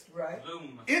Right.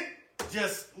 It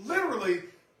just literally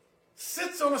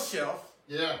sits on a shelf.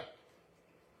 Yeah.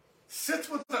 Sits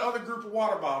with the other group of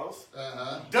water bottles.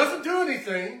 Doesn't do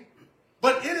anything,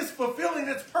 but it is fulfilling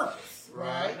its purpose.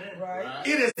 Right.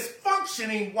 It is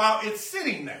functioning while it's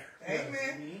sitting there.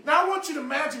 Amen. Now I want you to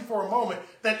imagine for a moment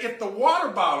that if the water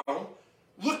bottle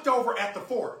looked over at the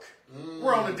fork,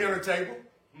 we're on the dinner table,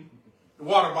 the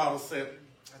water bottle said,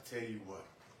 I tell you what,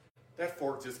 that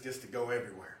fork just gets to go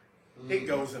everywhere. It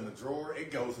goes in the drawer,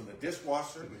 it goes in the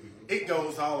dishwasher, it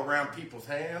goes all around people's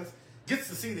hands, gets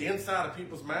to see the inside of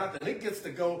people's mouth, and it gets to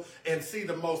go and see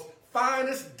the most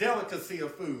finest delicacy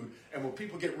of food. And when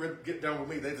people get done with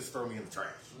me, they just throw me in the trash.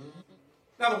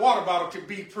 Now, the water bottle can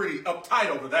be pretty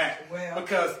uptight over that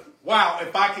because, wow,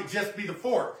 if I could just be the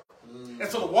fork. And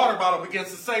so the water bottle begins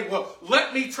to say, well,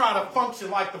 let me try to function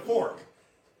like the fork.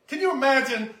 Can you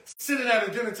imagine sitting at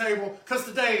a dinner table? Because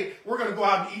today we're going to go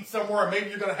out and eat somewhere, or maybe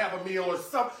you're going to have a meal or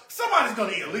something. Somebody's going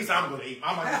to eat. At least I'm going to eat.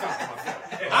 I'm going to do something for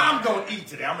myself. I'm going to eat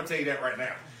today. I'm going to tell you that right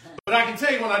now. But I can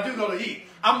tell you when I do go to eat,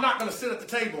 I'm not going to sit at the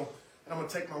table and I'm going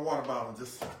to take my water bottle and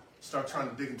just start trying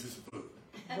to dig into some food.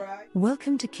 Right.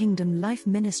 Welcome to Kingdom Life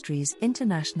Ministries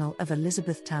International of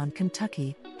Elizabethtown,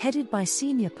 Kentucky, headed by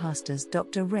Senior Pastors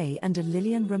Dr. Ray and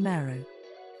Lillian Romero.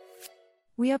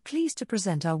 We are pleased to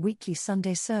present our weekly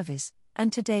Sunday service,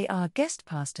 and today our guest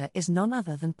pastor is none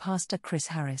other than Pastor Chris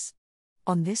Harris.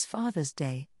 On this Father's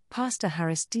Day, Pastor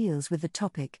Harris deals with the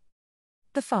topic,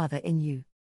 The Father in You.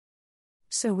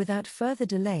 So without further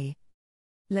delay,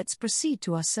 let's proceed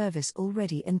to our service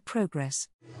already in progress.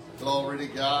 Glory to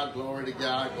God, glory to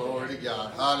God, glory to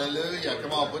God. Hallelujah.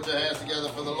 Come on, put your hands together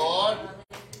for the Lord.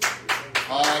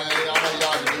 Hallelujah. I know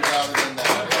y'all can do better than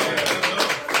that.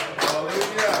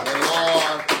 Hallelujah. The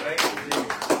Lord,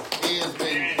 He has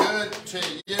been good to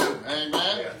you.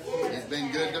 Amen. He's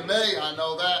been good to me. I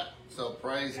know that. So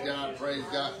praise God, praise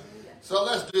God. So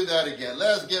let's do that again.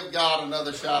 Let's give God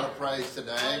another shout of praise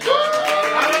today. Amen.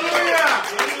 Hallelujah.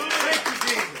 Thank you,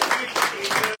 Jesus. Thank you,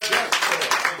 Jesus.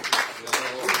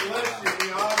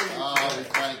 We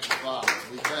thank you, Father.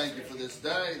 We thank you for this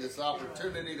day, this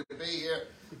opportunity to be here.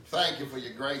 Thank you for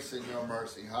your grace and your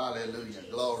mercy. Hallelujah.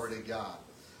 Glory to God.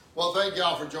 Well, thank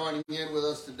y'all for joining in with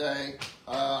us today.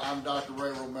 I'm Dr.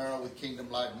 Ray Romero with Kingdom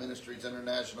Life Ministries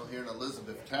International here in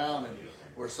Elizabethtown, and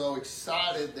we're so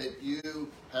excited that you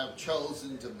have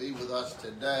chosen to be with us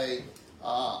today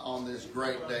on this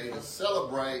great day to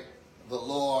celebrate the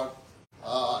Lord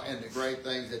and the great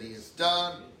things that He has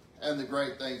done and the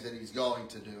great things that He's going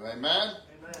to do. Amen?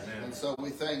 Amen. And so we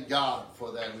thank God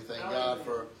for that. We thank God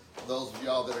for those of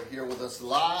y'all that are here with us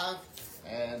live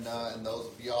and those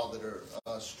of y'all that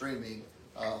are streaming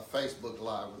Facebook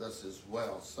Live with us as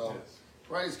well. So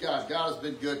praise God. God has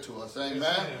been good to us.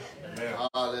 Amen? Amen.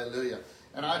 Hallelujah.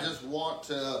 And I just want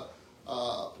to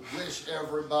wish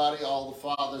everybody, all the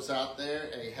fathers out there,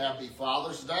 a happy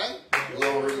Father's Day.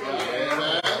 Glory to God.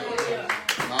 Amen.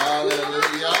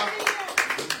 Hallelujah.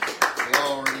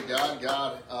 Glory to God.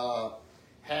 God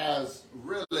has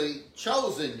really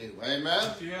chosen you.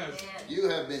 Amen. Yes. You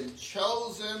have been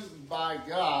chosen by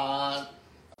God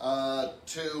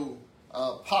to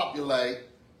populate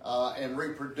and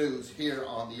reproduce here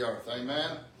on the earth.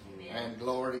 Amen. And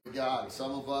glory to God.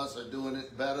 Some of us are doing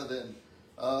it better than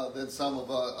some of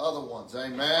other ones.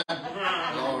 Amen.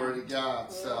 Glory to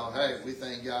God. So, hey, we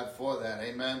thank God for that.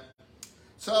 Amen.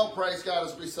 So, praise God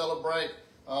as we celebrate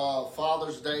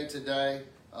Father's Day today.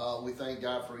 We thank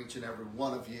God for each and every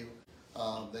one of you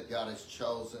that God has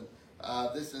chosen.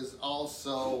 This is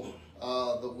also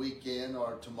the weekend,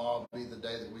 or tomorrow will be the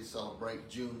day that we celebrate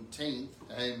Juneteenth.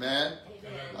 Amen.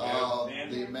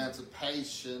 The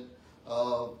emancipation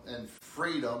and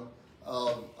freedom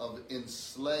of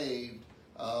enslaved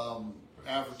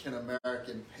African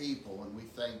American people, and we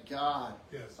thank God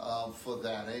for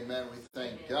that. Amen. We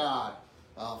thank God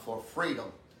for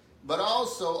freedom. But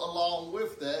also, along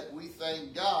with that, we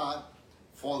thank God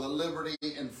for the liberty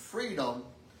and freedom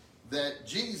that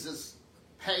Jesus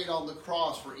paid on the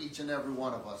cross for each and every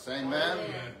one of us. Amen?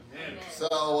 Amen.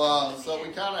 So we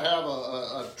kind of have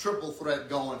a triple threat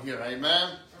going here.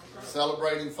 Amen?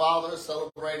 Celebrating Fathers,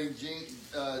 celebrating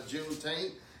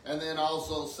Juneteenth, and then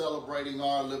also celebrating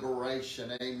our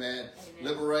liberation. Amen?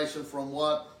 Liberation from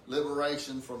what?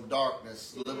 Liberation from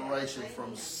darkness. Liberation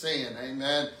from sin.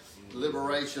 Amen?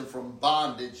 Liberation from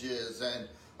bondages, and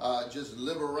just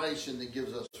liberation that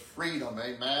gives us freedom.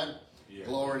 Amen. Yeah.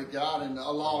 Glory to God. And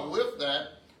along with that,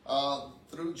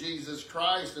 through Jesus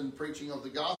Christ and preaching of the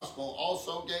gospel,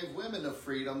 also gave women the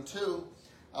freedom too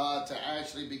to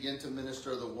actually begin to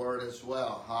minister the word as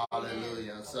well.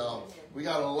 Hallelujah. So we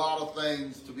got a lot of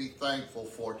things to be thankful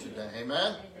for today.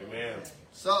 Amen? Amen.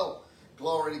 So,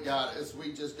 glory to God. As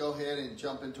we just go ahead and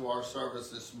jump into our service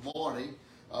this morning,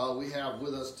 we have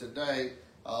with us today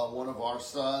one of our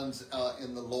sons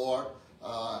in the Lord,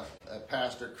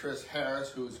 Pastor Chris Harris,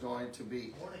 who's going to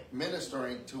be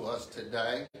ministering to us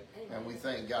today, and we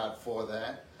thank God for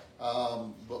that.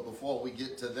 But before we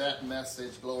get to that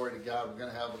message, glory to God, we're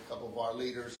going to have a couple of our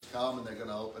leaders come, and they're going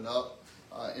to open up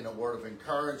in a word of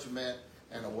encouragement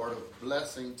and a word of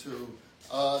blessing to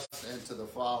us and to the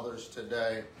fathers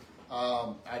today.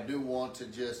 I do want to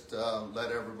just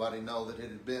let everybody know that it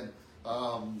had been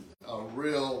a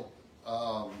real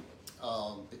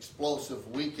explosive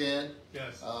weekend.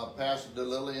 Yes. Pastor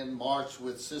DeLillian marched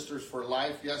with Sisters for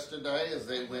Life yesterday as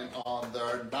they went on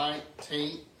their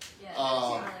 19th,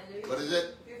 what is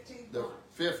it? 15th the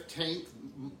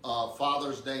 15th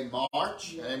Father's Day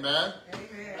March. Amen.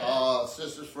 Amen.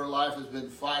 Sisters for Life has been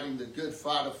fighting the good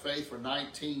fight of faith for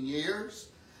 19 years.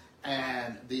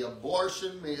 And the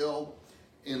abortion mill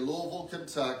in Louisville,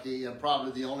 Kentucky, and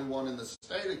probably the only one in the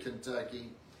state of Kentucky,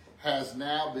 has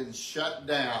now been shut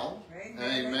down.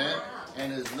 Amen. Amen.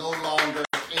 And is no longer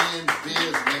in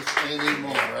business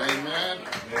anymore. Amen.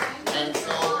 And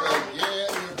so again,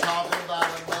 we're talking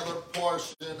about another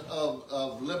portion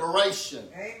of liberation.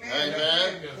 Amen.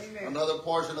 Amen. Another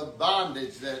portion of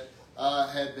bondage that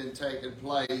had been taking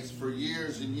place for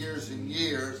years and years and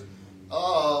years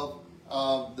of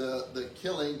the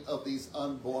killing of these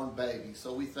unborn babies.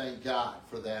 So we thank God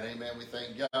for that. Amen. We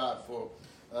thank God for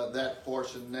that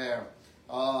portion there.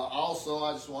 Also,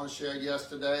 I just want to share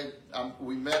yesterday,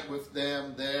 we met with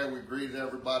them there. We greeted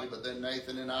everybody, but then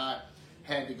Nathan and I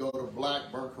had to go to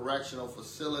Blackburn Correctional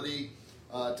Facility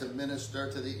to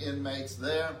minister to the inmates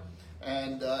there.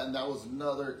 And that was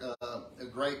another a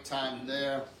great time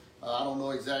there. I don't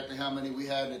know exactly how many we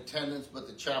had in attendance, but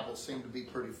the chapel seemed to be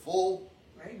pretty full.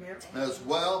 Amen. As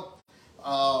well.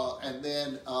 And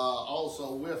then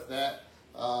also with that,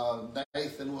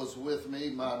 Nathan was with me,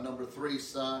 my number 3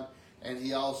 son, and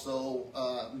he also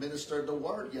ministered the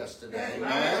word yesterday.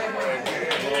 Amen.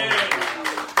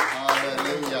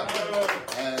 Hallelujah.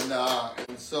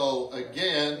 And so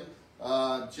again,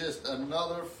 just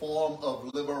another form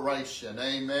of liberation.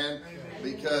 Amen.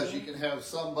 Because you can have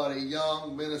somebody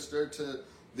young minister to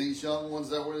these young ones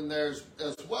that were in there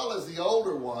as well as the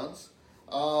older ones.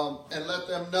 And let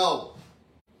them know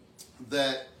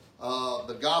that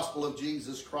the gospel of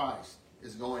Jesus Christ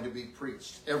is going to be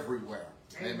preached everywhere.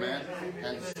 Amen.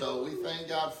 And so we thank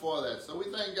God for that. So we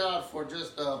thank God for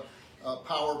just a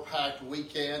power-packed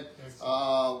weekend.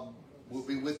 We'll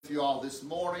be with you all this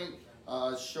morning.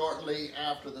 Shortly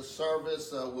after the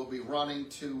service, we'll be running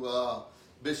to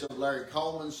Bishop Larry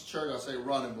Coleman's church. I say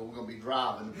running, but we're going to be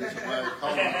driving to Bishop Larry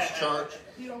Coleman's church,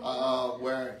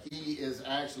 where he is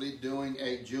actually doing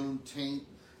a Juneteenth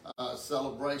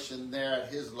celebration there at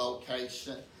his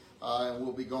location. And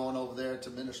we'll be going over there to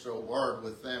minister a word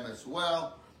with them as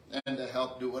well, and to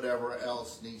help do whatever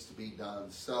else needs to be done.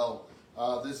 So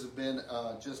this has been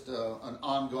just an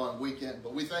ongoing weekend,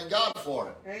 but we thank God for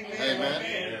it. Amen.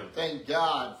 Amen. Thank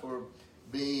God for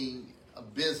being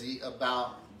busy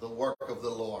about the work of the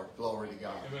Lord. Glory to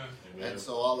God. Amen. And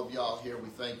so all of y'all here, we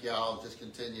thank y'all. Just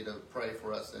continue to pray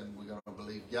for us, and we're going to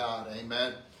believe God.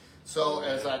 Amen. So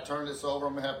as I turn this over,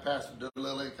 I'm going to have Pastor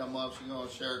DeLillian come up. She's going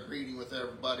to share a greeting with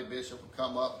everybody. Bishop will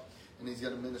come up, and he's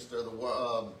going to minister the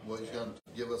word. He's going to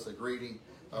give us a greeting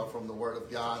from the Word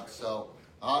of God. So,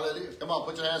 hallelujah. Come on,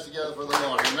 put your hands together for the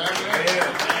Lord. Amen.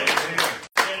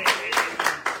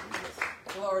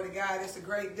 Glory to God. It's a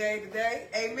great day today.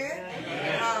 Amen.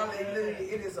 Amen. Hallelujah.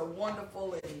 It is a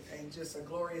wonderful and just a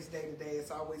glorious day today. It's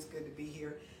always good to be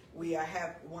here. We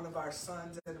have one of our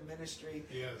sons in the ministry,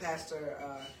 Pastor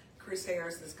Chris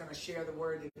Harris, is going to share the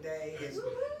word today. And,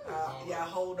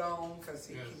 hold on, because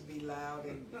he can be loud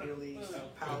and really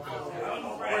powerful.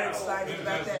 We're excited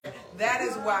about that. That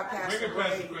is why Pastor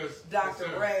Ray,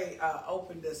 Dr. Ray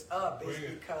opened us up, is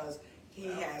because he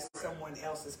has someone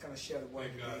else that's going to share the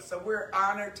word today. So we're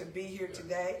honored to be here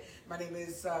today. My name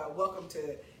is, welcome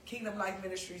to Kingdom Life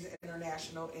Ministries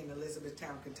International in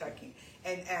Elizabethtown, Kentucky.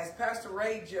 And as Pastor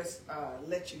Ray just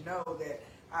let you know that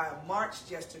I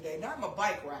marched yesterday. Now I'm a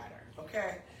bike rider,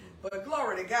 okay? But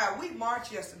glory to God, we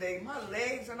marched yesterday. My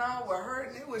legs and all were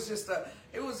hurting. It was just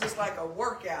like a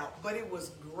workout, but it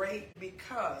was great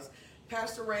because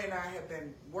Pastor Ray and I have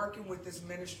been working with this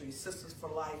ministry, Sisters for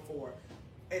Life, for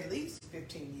at least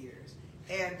 15 years.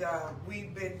 And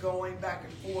we've been going back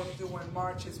and forth doing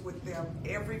marches with them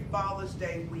every Father's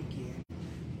Day weekend.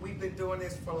 we've been doing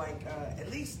this for like at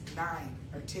least 9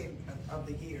 or 10 of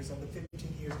the years, of the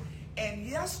 15 years. And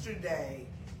yesterday,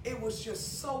 it was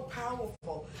just so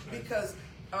powerful because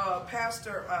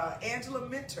Pastor Angela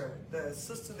Minter, the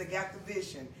sister that got the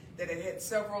vision, that had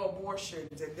several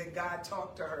abortions, and then God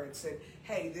talked to her and said,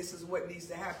 hey, this is what needs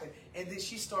to happen. And then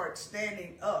she started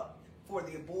standing up for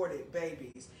the aborted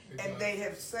babies. And they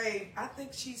have saved, I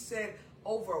think she said,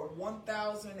 over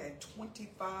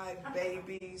 1,025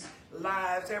 babies'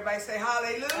 lives. Everybody say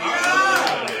hallelujah.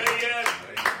 Hallelujah.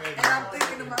 And I'm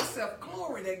thinking to myself,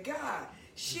 glory to God.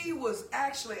 She was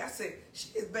actually, I said, she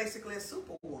is basically a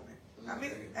superwoman. I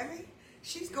mean,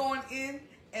 she's going in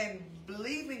and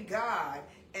believing God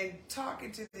and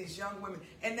talking to these young women.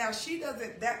 And now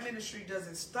that ministry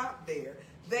doesn't stop there.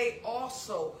 They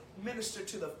also minister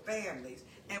to the families.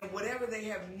 And whatever they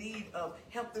have need of,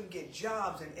 help them get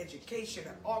jobs and education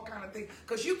and all kind of things.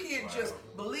 Because you can't just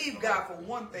believe God for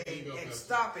one thing and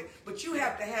stop it. But you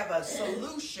have to have a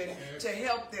solution to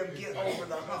help them get over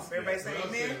the hump. Everybody say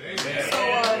amen? So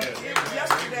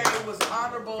yesterday it was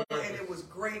honorable and it was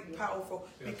great and powerful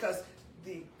because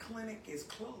the clinic is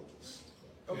closed.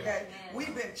 Okay?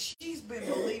 She's been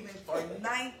believing for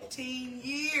 19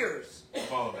 years.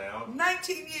 Come on now.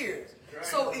 19 years.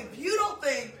 So if you don't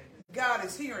think God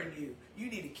is hearing you, you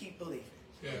need to keep believing.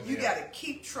 You got to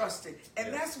keep trusting.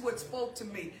 And that's what spoke to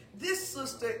me. This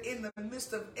sister, in the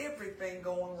midst of everything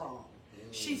going wrong,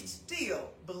 she still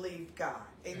believed God.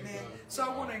 Amen. So I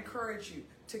want to encourage you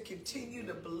to continue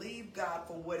to believe God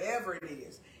for whatever it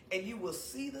is. And you will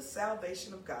see the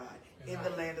salvation of God in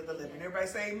the land of the living. Everybody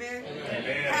say amen.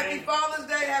 Amen. Happy Father's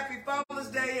Day. Happy Father's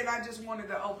Day. And I just wanted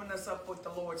to open us up with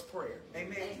the Lord's Prayer.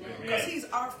 Amen. Because He's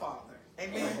our Father.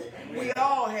 Amen. We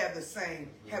all have the same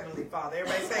Heavenly Father.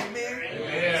 Everybody say amen.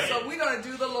 Amen. So we're going to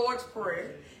do the Lord's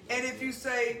Prayer. And if you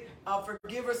say,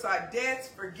 forgive us our debts,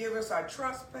 forgive us our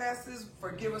trespasses,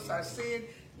 forgive us our sin,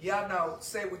 y'all know,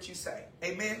 say what you say.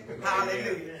 Amen. Amen.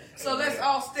 Hallelujah. So let's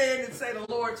all stand and say the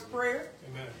Lord's Prayer.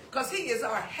 Because He is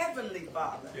our Heavenly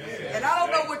Father. And I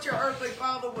don't know what your earthly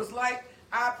father was like.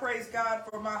 I praise God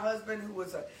for my husband, who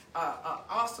was an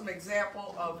awesome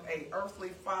example of an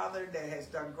earthly father that has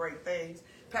done great things.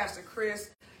 Pastor Chris,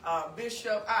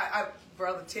 Bishop,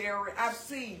 Brother Terry. I've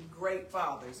seen great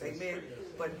fathers, amen.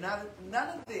 But none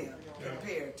of them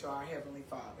compared to our Heavenly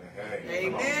Father.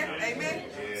 Amen. Amen.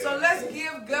 So let's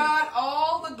give God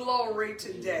all the glory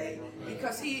today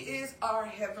because He is our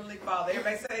Heavenly Father.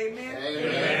 Everybody say amen.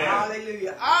 Amen.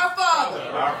 Hallelujah. Our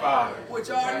Father, which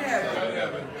art in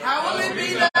heaven, hallowed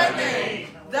be thy name.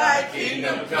 Thy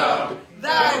kingdom come,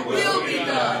 thy will be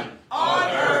done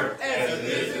on earth as it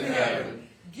is in heaven.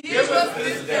 Give us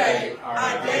this day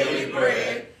our daily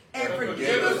bread, and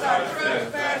forgive us our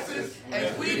trespasses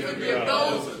as we forgive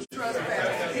those who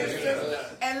trespass against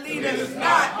us. And lead us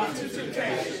not into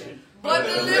temptation, but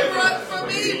deliver us from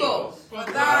evil. For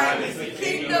thine is the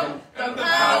kingdom, the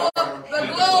power, the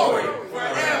glory,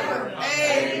 forever.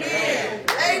 Amen.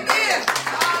 Amen.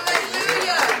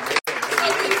 Hallelujah. So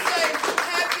we say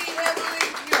happy Heavenly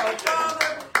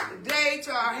Father today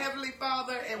to our Heavenly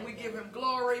Father, and we give Him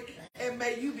glory. And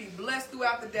may you be blessed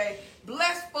throughout the day.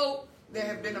 Bless folk that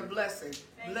have been a blessing.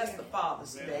 Bless the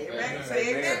fathers today. Amen.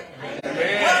 Say amen.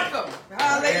 Amen. Welcome.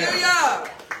 Hallelujah.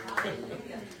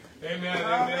 Amen.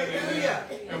 Hallelujah.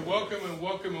 Amen. And welcome and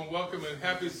welcome and welcome and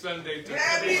happy Sunday to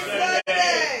Happy everybody.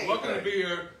 Sunday. Welcome to be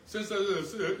here. Since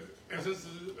the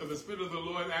Spirit of the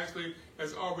Lord actually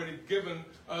has already given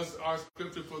us our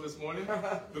scripture for this morning,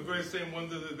 the very same one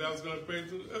that I was going to pray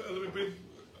to. Let me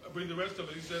bring the rest of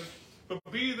it. He says, but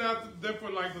be thou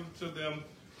therefore like to them,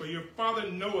 for your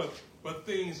Father knoweth what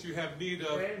things you have need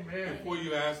of before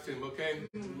you ask Him, okay?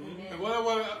 And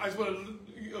I just want to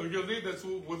you leave this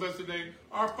with us today.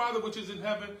 Our Father which is in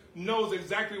heaven knows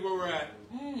exactly where we're at.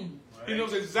 He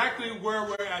knows exactly where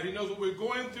we're at. He knows what we're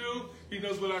going through. He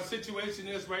knows what our situation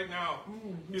is right now.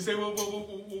 You say, well,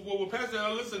 Pastor,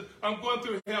 listen, I'm going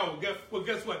through hell.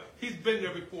 Guess what? He's been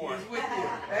there before. He's with you.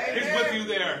 He's with you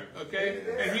there, okay?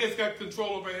 And He has got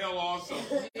control over hell also.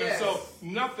 And so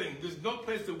there's no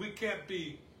place that we can't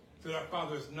be that our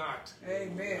Father is not.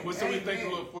 Amen. And so we thank the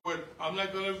Lord for it. I'm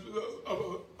not going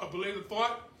to belay the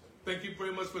thought. Thank you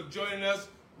very much for joining us.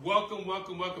 Welcome,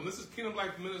 welcome, welcome. This is Kingdom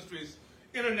Life Ministries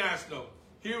International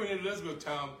here in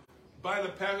Elizabethtown by the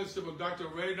pastorship of Dr.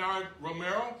 Reynard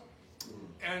Romero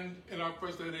and our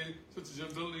First Lady, Sister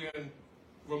Jillian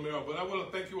Romero. But I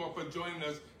want to thank you all for joining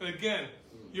us. And again,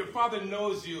 your Father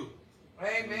knows you.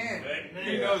 Amen.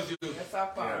 He knows you. That's our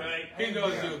Father. He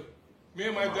knows you. Me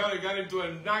and my daughter got into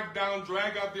a knockdown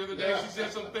drag out the other day. She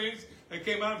said some things that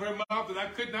came out of her mouth that I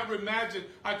could not imagine.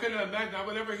 I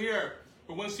would ever hear.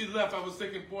 But when she left, I was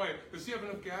thinking, boy, does she have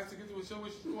enough gas to get to a show where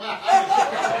she's going?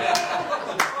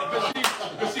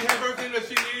 Does she have everything that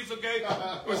she needs, okay?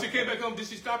 When she came back home, did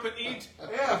she stop and eat?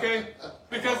 Okay?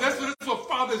 Because that's what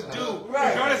fathers do.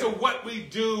 Regardless of what we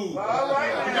do.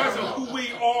 Regardless of who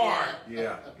we are.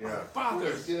 Yeah.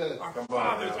 Fathers. Our Come on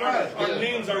fathers. now. Our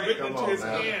names are written into his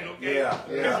hand, okay?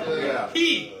 Yeah.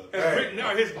 He has written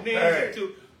his names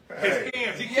into his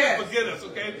hands. He can't forget us,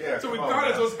 okay? Yeah, so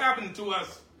regardless of what's happening to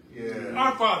us,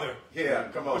 our Father,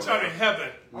 come on, which art in heaven,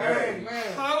 Amen.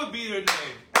 hallowed be your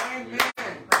name. Amen.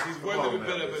 He's worthy of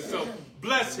it of it. So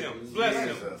bless him. Bless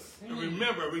him. And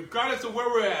remember, regardless of where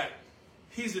we're at,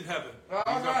 he's in heaven. He's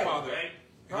our Father. And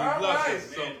he loves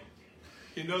us. So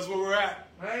he knows where we're at.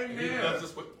 Amen. He loves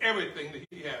us with everything that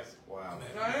he has. Wow.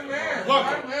 Amen.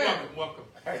 Welcome. Amen.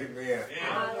 Hallelujah.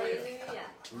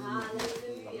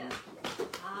 Hallelujah.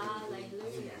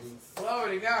 Hallelujah.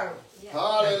 Glory to God.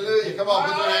 Hallelujah. Come on,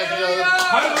 put your hands together.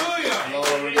 Hallelujah.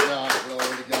 Glory to God.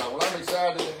 Glory to God. Well, I'm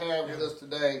excited to have with us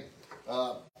today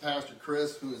Pastor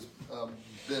Chris, who has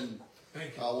been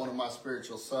one of my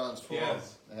spiritual sons for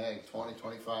 20,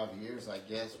 25 years, I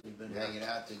guess. We've been hanging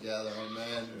out together.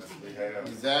 Amen. Yes, we have.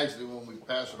 He's actually, when we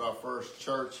pastored our first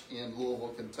church in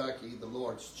Louisville, Kentucky, the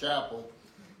Lord's Chapel,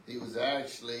 he was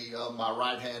actually my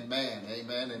right-hand man.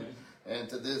 Amen. And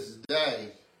to this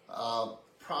day,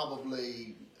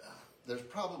 there's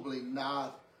probably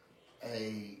not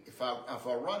if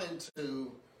I run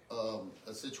into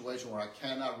a situation where I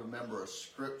cannot remember a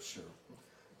scripture,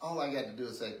 all I got to do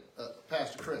is say,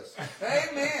 Pastor Chris.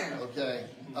 Amen. Okay,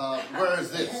 where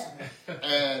is this?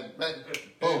 And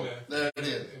boom, there it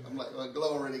is. I'm like, well,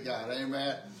 glory to God.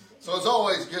 Amen. So it's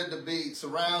always good to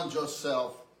surround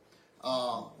yourself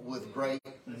with great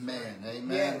men.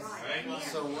 Amen.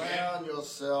 Yes. Surround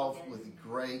yourself with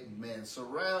great men.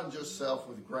 Surround yourself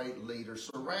with great leaders.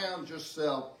 Surround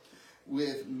yourself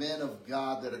with men of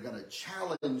God that are going to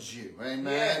challenge you. Amen.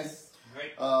 Yes.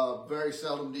 Very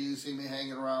seldom do you see me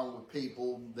hanging around with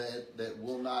people that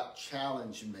will not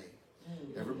challenge me.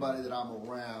 Everybody that I'm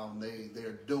around,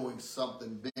 they're doing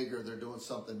something bigger, they're doing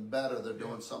something better, they're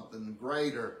doing something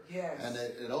greater. Yes. And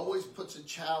it always puts a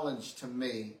challenge to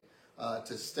me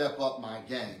to step up my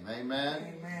game.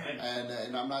 Amen. Amen.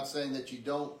 And I'm not saying that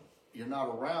you're not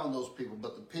around those people,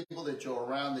 but the people that you're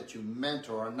around that you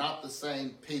mentor are not the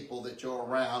same people that you're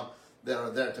around that are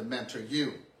there to mentor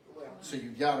you. So you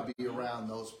got to be around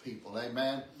those people.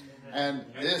 Amen. And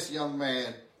this young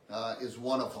man is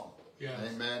one of them. Yes.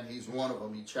 Amen. He's one of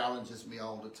them. He challenges me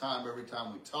all the time. Every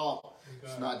time we talk,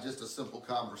 it's not just a simple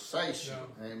conversation.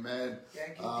 No. Amen.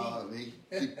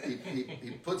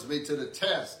 He puts me to the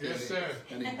test. Yes, sir.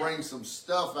 And he brings some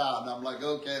stuff out. And I'm like,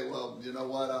 okay, well, you know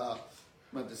what? I'm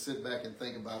going to sit back and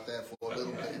think about that for a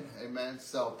little bit. Amen.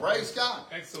 So praise God.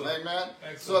 Excellent. Amen.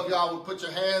 Excellent. So if y'all would put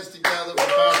your hands together for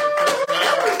Pastor Chris.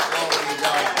 Glory to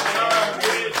God.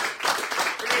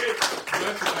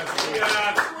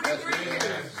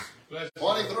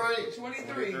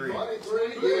 23 years.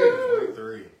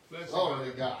 23. Glory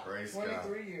to God. Praise God.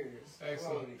 23 years.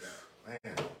 Excellent.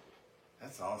 Man,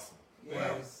 that's awesome.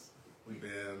 Yes. We've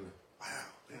been,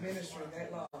 Ministry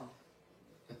that long.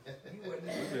 We've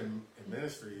been in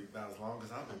ministry about as long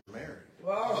as I've been married.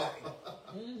 All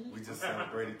right. We just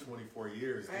celebrated 24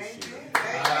 years this year.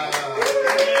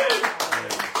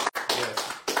 Yes,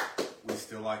 we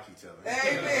still like each other.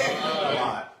 Amen. A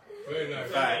lot. Very nice.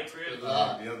 In fact,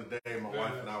 the other day, my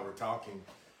wife and I were talking.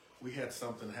 We had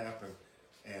something happen,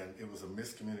 and it was a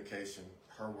miscommunication.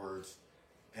 Her words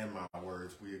and my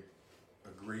words. We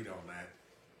agreed on that.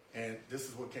 And this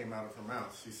is what came out of her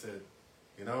mouth. She said,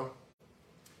 you know,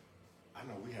 I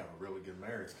know we have a really good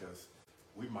marriage because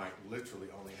we might literally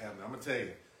only have, and I'm going to tell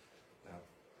you, now,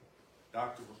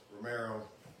 Dr. Romero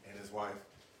and his wife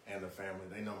and the family,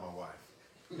 they know my wife.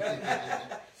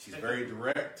 She's very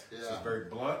direct. Yeah. She's very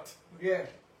blunt. Yeah.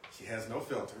 She has no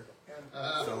filter.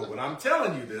 So when I'm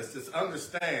telling you this, just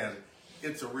understand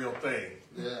it's a real thing.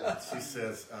 Yeah. She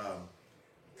says,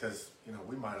 because, you know,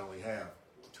 we might only have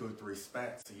 2 or 3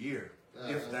 spats a year,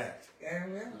 if that.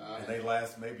 Amen. And they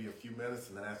last maybe a few minutes,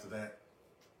 and then after that,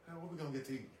 what are we going to get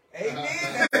to eat?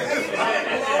 Amen. Glory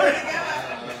to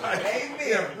God. Amen.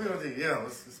 Yeah, we're going to eat. Yeah,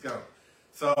 let's go.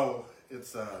 So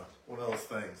it's one of those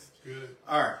things. Good.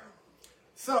 All right.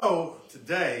 So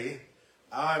today,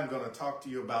 I'm going to talk to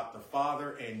you about the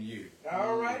Father and you.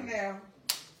 All right now.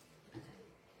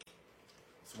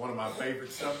 It's one of my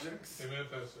favorite subjects. Amen,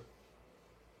 Pastor.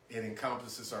 It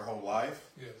encompasses our whole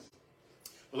life. Yes.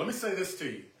 But let me say this to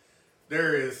you.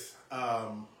 There is,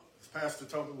 this pastor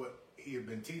told me what he had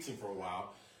been teaching for a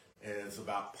while, and it's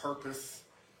about purpose,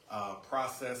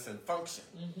 process, and function.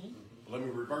 Let me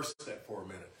reverse that for a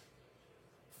minute.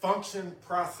 Function,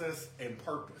 process, and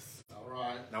purpose. All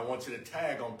right. Now I want you to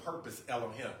tag on purpose,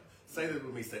 Elohim. Say that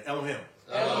with me. Say Elohim.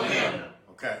 Elohim.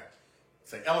 Okay.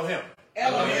 Say Elohim.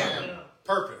 Elohim.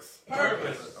 Purpose.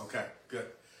 Purpose. Okay, good.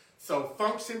 So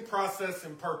function, process,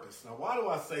 and purpose. Now why do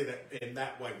I say that in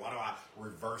that way? Why do I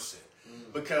reverse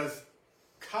it? Because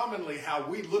commonly how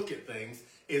we look at things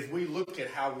is we look at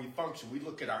how we function. We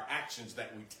look at our actions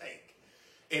that we take.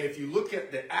 And if you look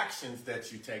at the actions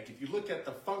that you take, if you look at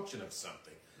the function of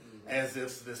something, as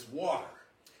if this water,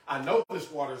 I know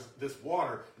this water,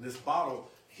 in this bottle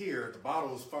here, the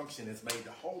bottle's function is made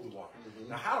to hold the water.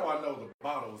 Now, how do I know the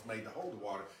bottle is made to hold the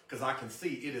water? Because I can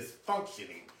see it is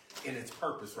functioning in its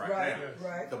purpose right now.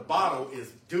 Right. The bottle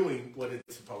is doing what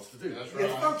it's supposed to do. That's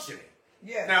It's right. functioning.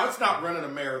 Yes. Now, it's not running a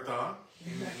marathon.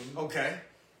 Okay.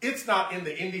 It's not in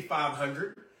the Indy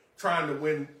 500 trying to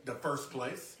win the first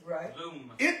place. Right.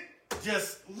 It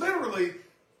just literally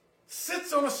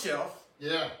sits on a shelf,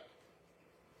 Yeah.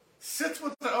 sits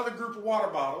with the other group of water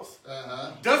bottles,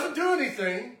 Uh-huh. doesn't do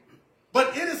anything,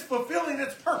 but it is fulfilling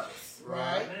its purpose.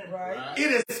 Right. Right.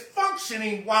 It is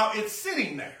functioning while it's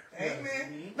sitting there.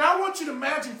 Amen. Now, I want you to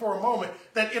imagine for a moment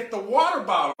that if the water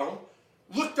bottle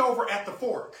looked over at the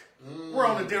fork, we're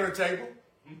on the dinner table,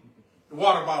 the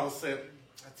water bottle said,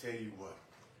 I tell you what,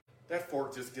 that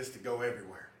fork just gets to go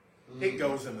everywhere. It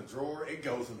goes in the drawer, it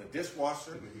goes in the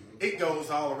dishwasher, it goes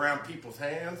all around people's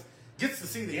hands, gets to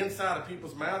see the inside of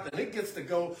people's mouth, and it gets to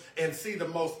go and see the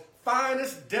most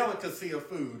finest delicacy of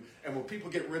food. And when people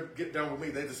get done with me,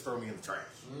 they just throw me in the trash.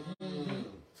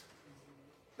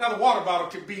 Now, the water bottle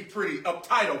can be pretty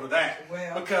uptight over that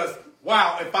because,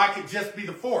 wow, if I could just be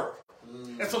the fork.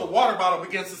 And so the water bottle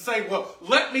begins to say, well,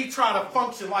 let me try to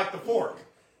function like the fork.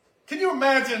 Can you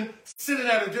imagine sitting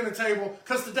at a dinner table?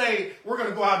 Because today we're going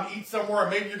to go out and eat somewhere, or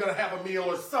maybe you're going to have a meal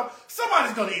or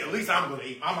somebody's going to eat. At least I'm going to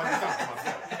eat. I'm going to talk to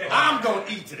myself. I'm going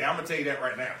to eat today. I'm going to tell you that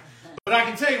right now. But I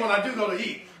can tell you when I do go to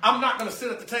eat, I'm not going to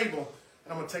sit at the table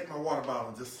and I'm going to take my water bottle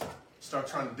and just start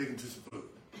trying to dig into some food.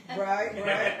 Right.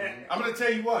 I'm going to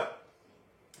tell you what.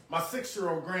 My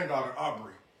 6-year-old granddaughter,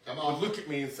 Aubrey, would look at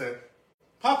me and say,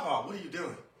 Papa, what are you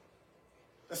doing?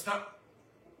 That's not...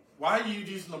 Why are you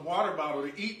using the water bottle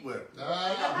to eat with?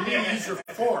 You need to use your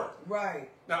fork. Right.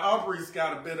 Now, Aubrey's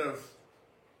got a bit of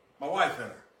my wife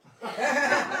in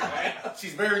her.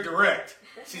 She's very direct.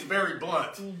 She's very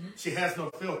blunt. She has no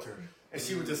filter. And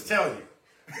she would just tell you.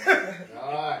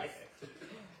 All right.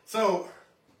 So,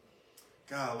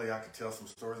 golly, I could tell some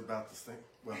stories about this thing.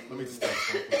 Well, let me just tell you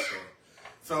one quick story.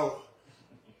 So,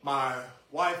 my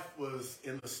wife was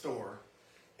in the store,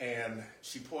 and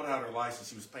she pulled out her license.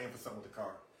 She was paying for something with the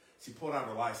car. She pulled out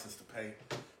her license to pay,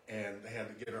 and they had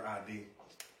to get her ID.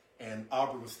 And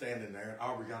Aubrey was standing there, and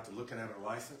Aubrey got to looking at her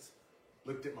license,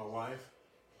 looked at my wife,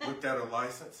 looked at her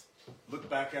license, looked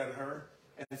back at her,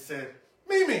 and said,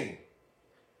 Mimi,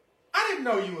 I didn't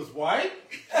know you was white.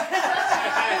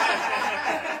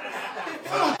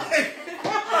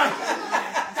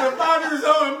 So 5 years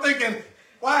old, I'm thinking,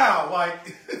 wow,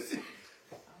 like,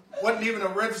 wasn't even a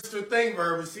registered thing for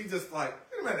her, but she just like,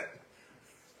 wait a minute.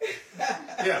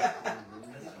 Yeah.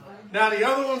 Now the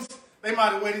other ones, they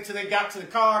might have waited till they got to the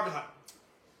car and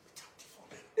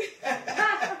be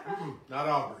like, not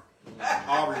Aubrey.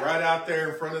 Aubrey right out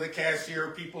there in front of the cashier,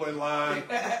 people in line,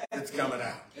 it's coming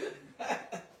out.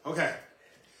 Okay.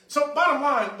 So bottom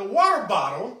line, the water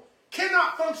bottle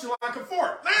cannot function like a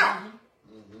fork. Now,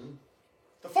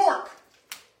 the fork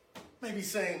may be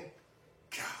saying,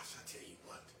 gosh, I tell you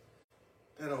what,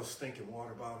 that old stinking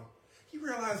water bottle, you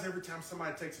realize every time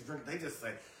somebody takes a drink, they just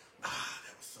say,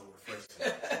 that was so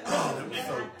refreshing. Oh, that was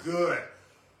so good.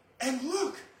 And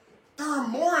look, there are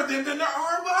more of them than there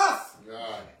are of us.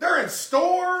 Right. They're in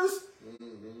stores.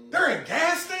 They're in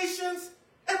gas stations.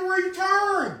 Every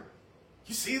turn.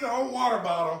 You see the old water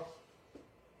bottle,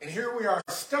 and here we are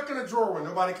stuck in a drawer where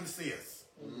nobody can see us.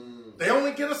 They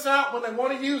only get us out when they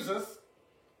want to use us,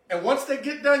 and once they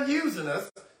get done using us,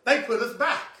 they put us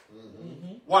back.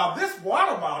 While this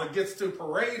water bottle gets to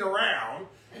parade around,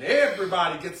 and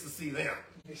everybody gets to see them.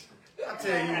 I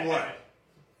tell you what.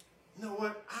 You know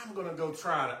what? I'm going to go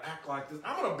try to act like this.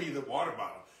 I'm going to be the water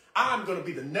bottle. I'm going to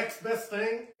be the next best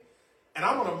thing, and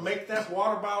I'm going to make that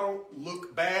water bottle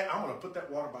look bad. I'm going to put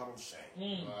that water bottle to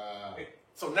shame. Wow.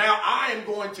 So now I am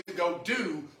going to go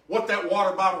do what that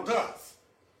water bottle does.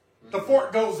 The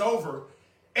fork goes over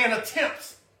and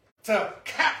attempts to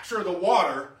capture the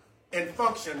water and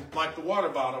function like the water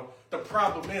bottle. The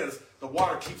problem is the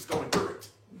water keeps going through it.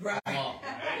 Right.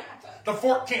 The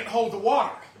fork can't hold the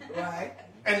water. Right.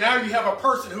 And now you have a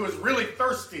person who is really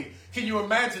thirsty. Can you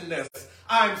imagine this?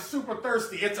 I'm super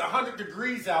thirsty. It's 100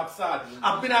 degrees outside.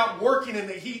 I've been out working in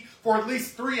the heat for at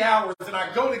least 3 hours, and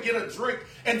I go to get a drink,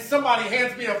 and somebody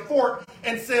hands me a fork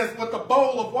and says, with a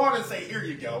bowl of water, and say, here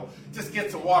you go. Just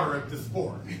get some water at this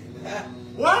fork.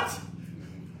 What?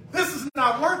 This is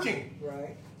not working.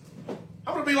 Right.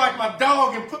 I'm going to be like my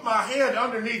dog and put my head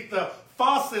underneath the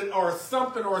faucet or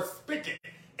something or a spigot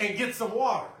and get some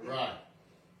water. Right.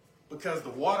 Because the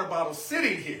water bottle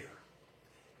sitting here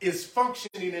is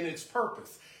functioning in its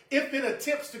purpose. If it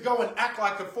attempts to go and act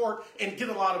like a fork and get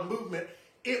a lot of movement,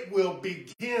 it will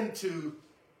begin to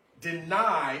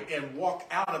deny and walk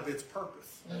out of its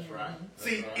purpose. That's right.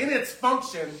 See, in its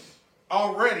function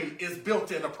already is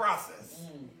built in a process.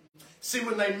 See,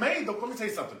 when they made let me tell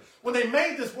you something. When they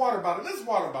made this water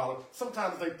bottle,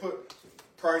 sometimes they put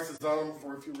prices on them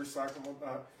for if you recycle and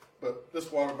whatnot. But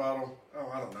this water bottle,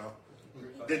 I don't know.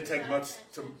 Didn't take much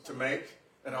to make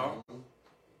at all.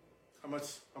 How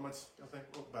much you think?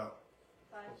 What, about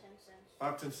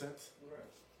 5-10 cents. 5-10 cents?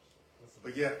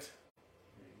 But yet,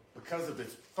 because of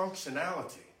its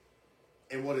functionality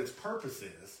and what its purpose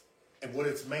is and what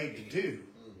it's made to do,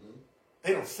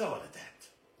 they don't sell it at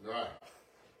that. Right.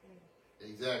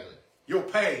 Exactly. You'll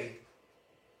pay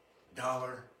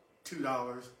 $1,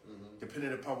 $2,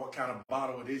 depending upon what kind of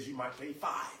bottle it is. You might pay $5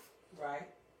 Right.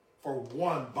 for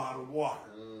one bottle of water.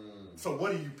 So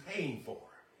what are you paying for?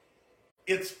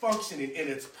 It's functioning in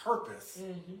its purpose.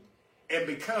 And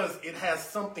because it has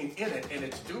something in it and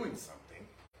it's doing something,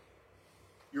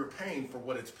 you're paying for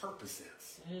what its purpose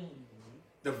is.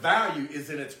 The value is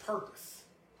in its purpose.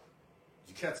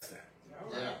 Did you catch that?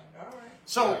 All right. Yeah. All right.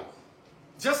 So,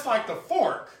 just like the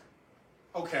fork,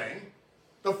 okay,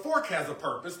 the fork has a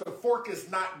purpose. The fork is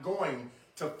not going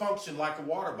to function like a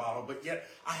water bottle, but yet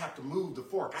I have to move the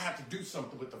fork. I have to do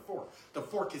something with the fork. The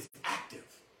fork is active.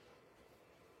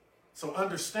 So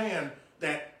understand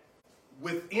that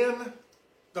within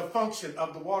the function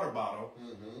of the water bottle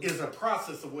is a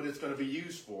process of what it's going to be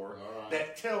used for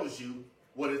that tells you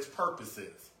what its purpose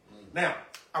is. Now,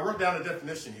 I wrote down a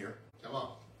definition here. Come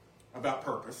on. About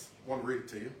purpose. I want to read it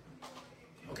to you.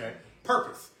 Okay.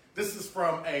 Purpose. This is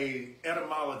from a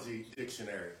etymology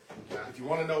dictionary. If you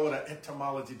want to know what an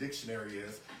etymology dictionary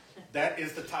is, that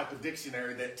is the type of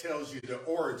dictionary that tells you the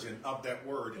origin of that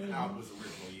word and how it was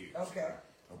originally used. Okay.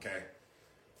 Okay.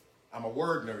 I'm a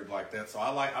word nerd like that, so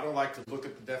I don't like to look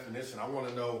at the definition. I want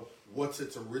to know what's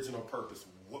its original purpose.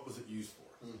 What was it used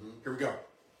for? Here we go.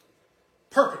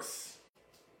 Purpose.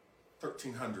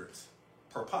 1300s.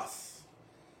 Purpose.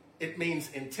 It means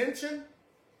intention,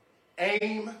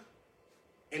 aim,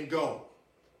 and goal.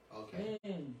 Okay.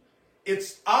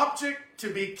 Its object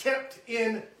to be kept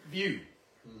in view.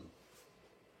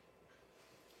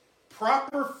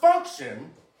 Proper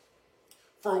function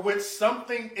for which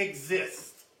something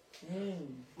exists. I'm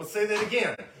going to say that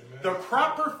again. The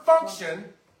proper function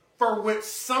for which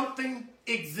something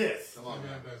exists. Come on,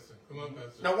 man. Come on,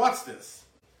 Pastor. Now watch this.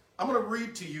 I'm going to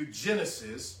read to you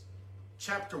Genesis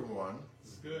chapter 1.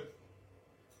 This is good.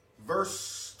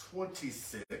 Verse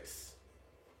 26.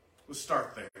 We'll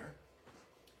start there.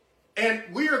 And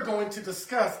we are going to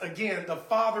discuss, again, the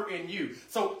Father in you.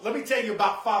 So let me tell you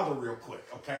about Father real quick,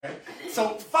 okay? So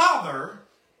Father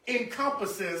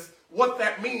encompasses what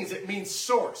that means. It means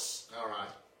source. All right.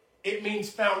 It means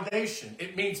foundation.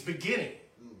 It means beginning.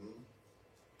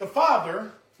 The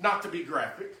Father, not to be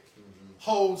graphic,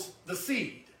 holds the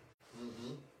seed.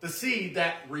 The seed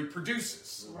that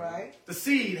reproduces. Right. The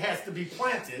seed has to be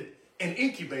planted and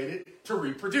incubated to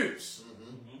reproduce.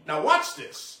 Now watch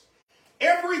this.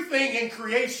 Everything in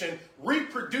creation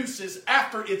reproduces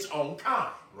after its own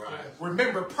kind. Right.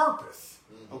 Remember purpose.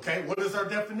 Okay, what is our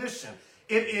definition?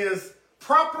 It is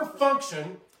proper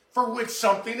function for which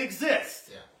something exists.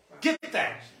 Yeah. Get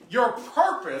that. Your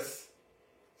purpose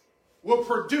will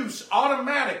produce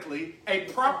automatically a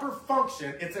proper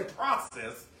function. It's a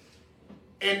process,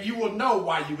 and you will know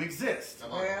why you exist.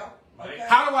 Come on. Well, okay.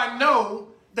 How do I know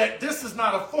that this is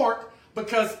not a fork?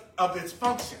 Because of its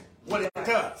function, what it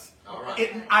does. All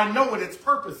right. I know what its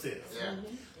purpose is. Yeah.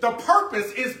 The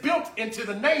purpose is built into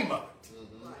the name of it.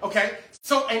 Okay?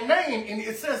 So a name, and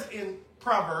it says in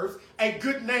Proverbs, a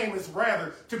good name is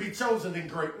rather to be chosen than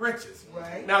great riches.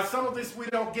 Right. Now, some of this we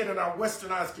don't get in our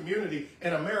westernized community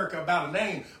in America about a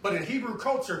name, but in Hebrew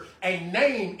culture, a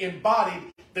name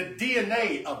embodied the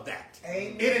DNA of that.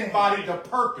 Amen. It embodied the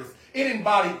purpose. It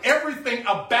embodied everything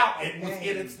about it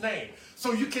within its name.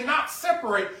 So you cannot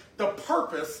separate the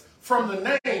purpose from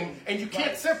the name, and you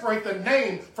can't separate the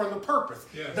name from the purpose.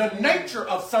 Yes. The nature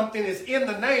of something is in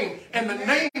the name, and the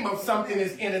name of something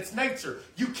is in its nature.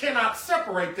 You cannot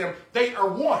separate them. They are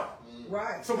one.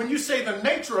 Right. So when you say the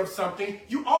nature of something,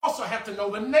 you also have to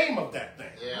know the name of that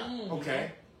thing. Yeah.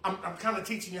 Okay? I'm kind of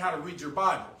teaching you how to read your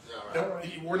Bible. Yeah,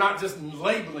 right. We're not just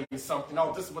labeling something.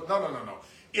 Oh, this is what, no.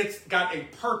 It's got a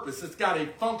purpose. It's got a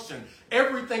function.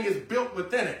 Everything is built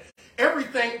within it.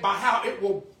 Everything by how it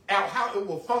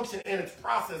will function in its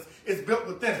process is built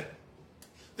within it.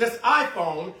 This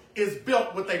iPhone is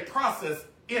built with a process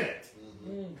in it.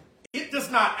 Mm-hmm. It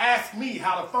does not ask me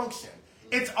how to function.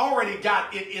 It's already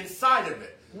got it inside of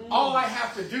it. All I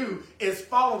have to do is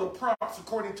follow the prompts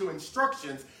according to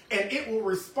instructions, and it will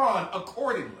respond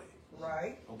accordingly.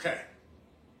 Right. Okay.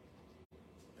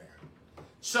 There.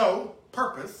 So,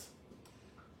 purpose,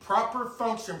 proper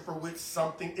function for which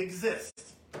something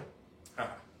exists.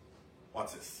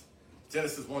 Watch this.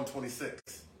 Genesis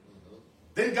 1:26.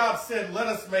 Then God said, let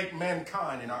us make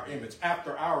mankind in our image,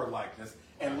 after our likeness,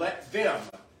 and let them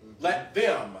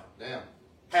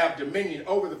have dominion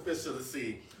over the fish of the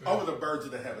sea, over the birds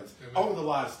of the heavens, over the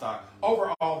livestock,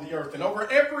 over all the earth, and over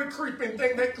every creeping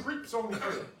thing that creeps on the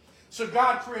earth. So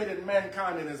God created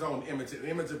mankind in his own image. In the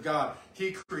image of God,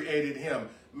 he created him.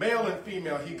 Male and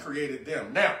female, he created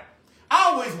them. Now, I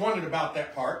always wondered about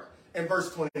that part in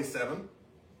verse 27.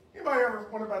 Anybody ever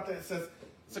wonder about that? It says,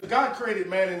 so God created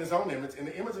man in his own image. In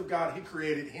the image of God, he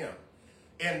created him.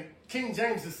 And King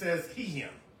James, it says he, him.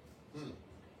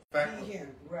 He, him,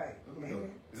 right.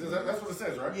 That's what it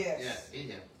says, right? Yes. Yes, he,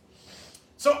 him.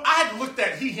 So I had looked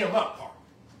that he, him up part.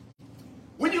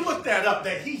 When you look that up,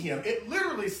 that he, him, it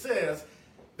literally says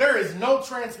there is no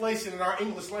translation in our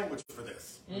English language for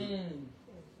this.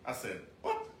 I said,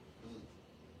 what?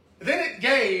 Then it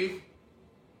gave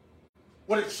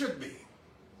what it should be.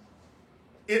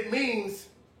 It means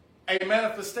a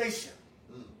manifestation.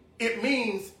 It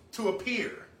means to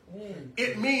appear.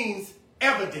 It means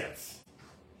evidence.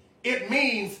 It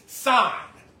means sign.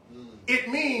 It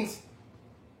means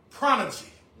prodigy.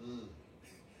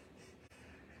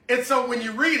 And so when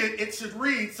you read it, it should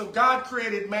read, so God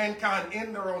created mankind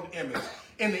in their own image.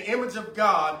 In the image of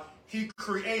God, he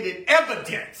created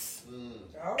evidence.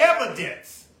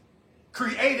 Evidence.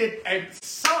 Created a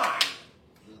sign,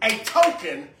 a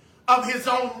token of his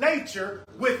own nature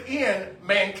within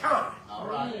mankind. All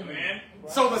right. Amen.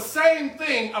 So the same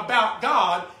thing about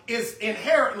God is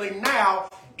inherently now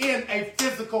in a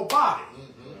physical body.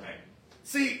 Right?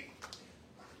 See,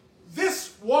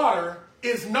 this water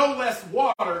is no less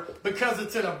water because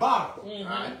it's in a bottle.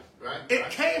 Right. It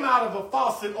came out of a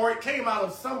faucet or it came out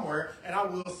of somewhere. And I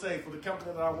will say, for the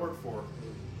company that I work for,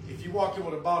 if you walk in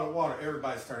with a bottle of water,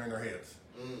 everybody's turning their heads.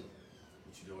 What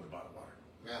you doing with a bottle of water?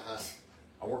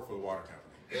 I work for the water company.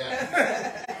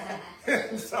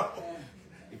 Yeah. So,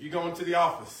 if you go into the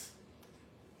office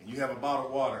and you have a bottle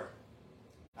of water,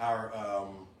 our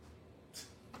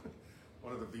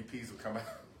one of the VPs will come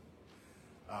out.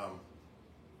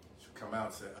 She'll come out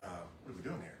and say, "What are we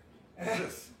doing here? What's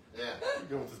this? Yeah. What are you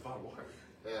doing with this bottle of water?"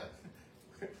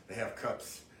 Yeah. They have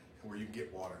cups where you can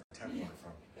get water, tap water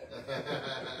from.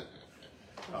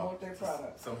 Promote their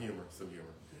product. Some humor.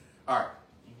 All right.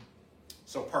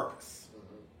 So purpose.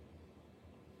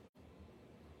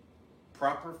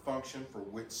 Proper function for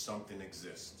which something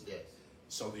exists. Yes.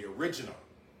 So the original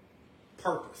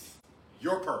purpose,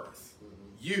 your purpose,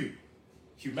 you,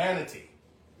 humanity,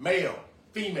 male,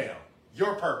 female,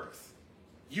 your purpose.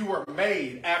 You were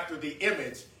made after the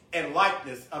image and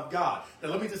likeness of God. Now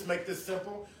let me just make this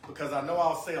simple, because I know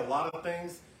I'll say a lot of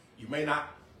things. You may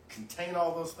not contain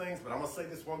all those things, but I'm going to say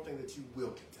this one thing that you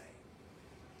will contain.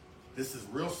 This is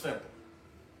real simple.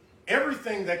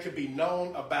 Everything that could be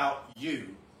known about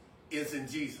you is in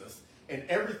Jesus, and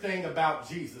everything about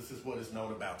Jesus is what is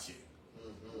known about you.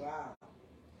 Wow.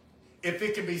 If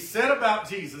it can be said about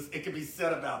Jesus, it can be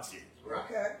said about you. Right.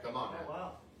 Okay. Come on. Oh,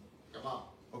 wow. Come on.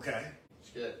 Okay? It's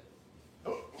good.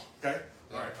 Oh, okay.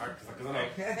 All right. Because I know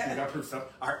you got proof stuff.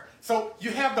 All right. So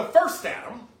you have the first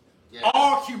Adam. Yeah.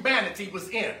 All humanity was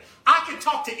in. I could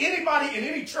talk to anybody in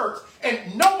any church,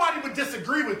 and nobody would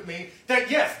disagree with me that,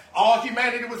 yes, all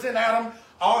humanity was in Adam,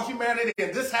 all humanity,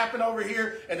 and this happened over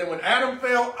here, and then when Adam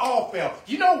fell, all fell.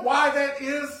 You know why that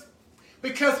is?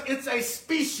 Because it's a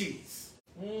species.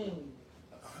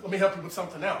 Let me help you with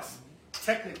something else.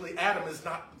 Technically, Adam is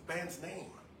not man's name.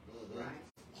 Right.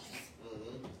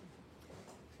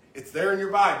 It's there in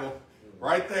your Bible,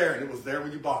 right there, and it was there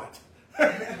when you bought it.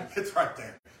 It's right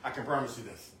there. I can promise you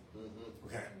this.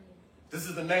 Okay. This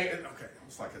is the name. Okay.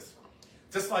 It's like this.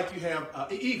 Just like you have an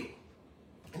eagle.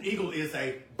 An eagle is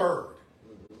a bird.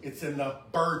 It's in the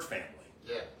bird family.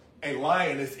 Yeah. A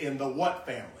lion is in the what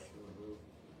family?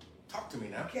 Talk to me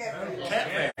now. Cat family.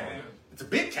 Cat family. It's a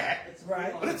big cat.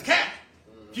 Right. But it's a cat.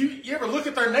 You ever look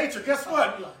at their nature? Guess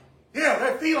what? Yeah,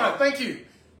 they're feline. Thank you.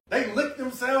 They lick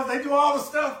themselves. They do all the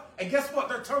stuff. And guess what?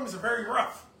 Their tongues are very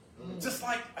rough. Just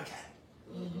like a cat.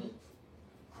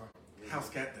 Or a house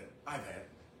cat that I've had.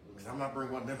 Because I'm not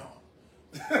bringing one of them home.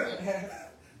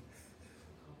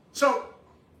 So,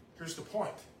 here's the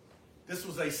point. This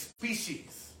was a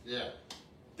species. Yeah.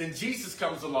 Then Jesus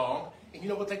comes along. And you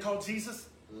know what they call Jesus?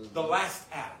 The last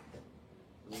Adam.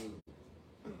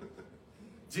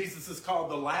 Jesus is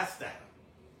called the last Adam.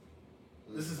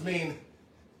 This is mean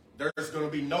there's going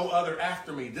to be no other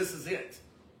after me. This is it.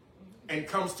 And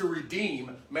comes to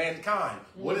redeem mankind.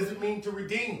 What does it mean to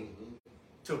redeem?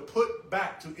 To put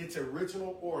back to its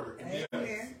original order. Amen.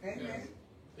 Yes. Amen.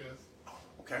 Yes.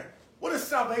 Okay. What does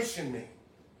salvation mean?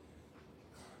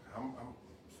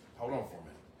 Hold on for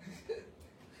a minute.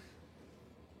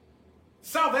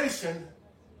 Salvation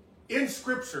in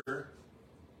Scripture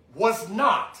was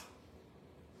not.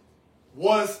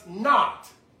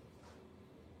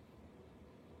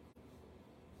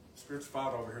 Spiritual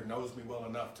Father over here knows me well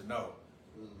enough to know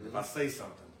that if I say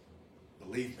something,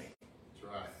 believe me. That's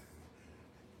right.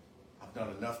 I've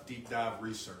done enough deep dive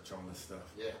research on this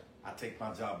stuff. Yeah. I take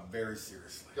my job very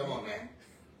seriously. Come on, man.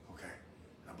 Okay.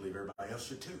 I believe everybody else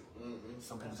should too.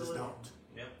 Some people just don't.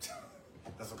 Yep.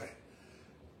 That's okay.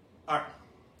 All right.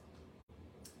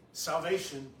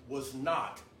 Salvation was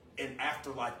not an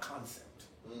afterlife concept.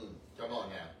 Come on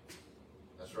now.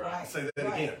 That's right. I'll say that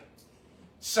again.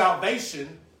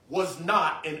 Salvation was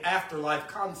not an afterlife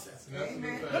concept.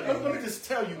 Amen. Let me just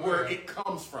tell you where it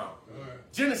comes from.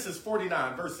 Right. Genesis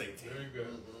 49, verse 18. Very good.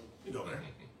 You go there.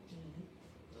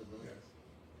 Yes.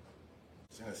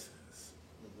 Genesis.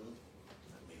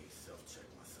 Let me self-check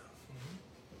myself.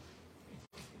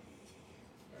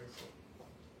 Excellent.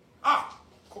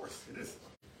 Of course it is.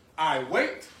 I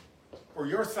wait for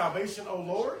your salvation, O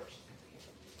Lord.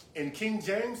 In King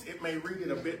James, it may read it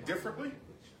a bit differently.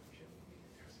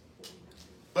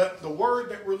 But the word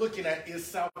that we're looking at is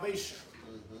salvation.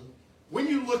 When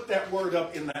you look that word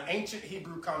up in the ancient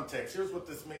Hebrew context, here's what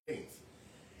this means.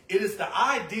 It is the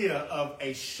idea of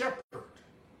a shepherd.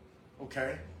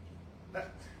 Okay? You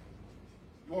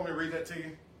want me to read that to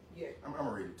you? Yeah. I'm going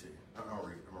to read it to you. I'm going to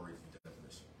read the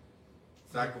definition.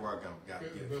 Exactly where I got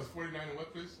it. Verse 49 and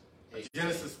what, please?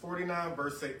 Genesis 49,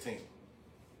 verse 18.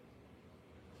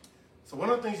 So one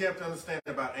of the things you have to understand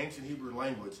about ancient Hebrew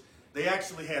language, they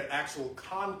actually had actual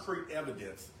concrete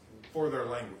evidence for their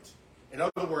language. In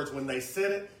other words, when they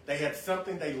said it, they had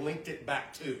something they linked it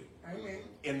back to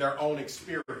in their own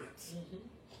experience.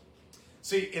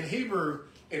 See, in Hebrew,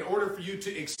 in order for you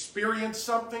to experience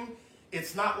something,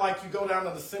 it's not like you go down to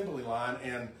the assembly line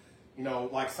and,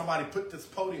 like somebody put this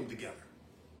podium together.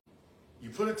 You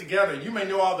put it together, and you may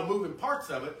know all the moving parts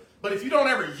of it, but if you don't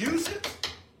ever use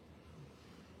it,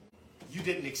 you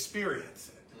didn't experience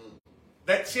it.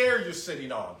 That chair you're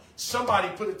sitting on, somebody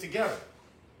put it together.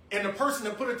 And the person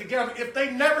that put it together, if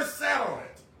they never sat on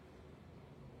it,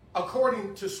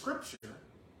 according to Scripture,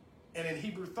 and in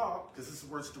Hebrew thought, because this is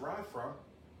where it's derived from,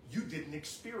 you didn't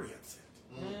experience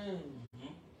it.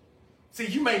 See,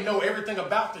 you may know everything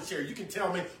about the chair. You can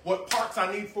tell me what parts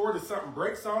I need for it if something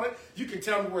breaks on it. You can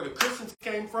tell me where the cushions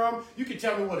came from. You can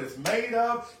tell me what it's made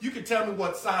of. You can tell me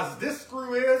what size this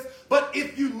screw is. But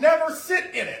if you never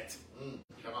sit in it,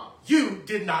 Come on. you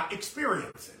did not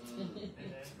experience it.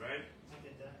 Right? I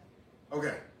did that.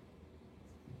 Okay.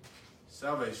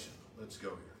 Salvation. Let's go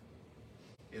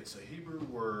here. It's a Hebrew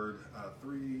word,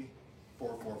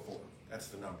 3444. That's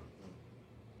the number.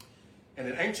 And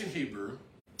in ancient Hebrew,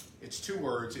 it's two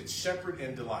words. It's shepherd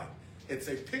and delight. It's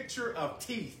a picture of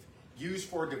teeth used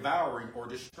for devouring or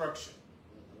destruction.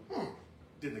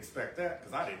 Didn't expect that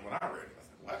because I didn't when I read it.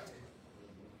 I said, what?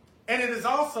 And it is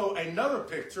also another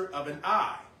picture of an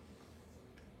eye.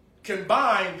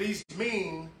 Combined, these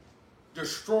mean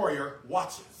destroyer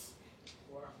watches.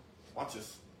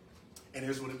 Watches. And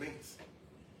here's what it means.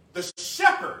 The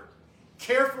shepherd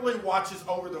carefully watches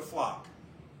over the flock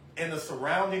and the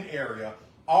surrounding area,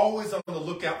 always on the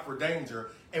lookout for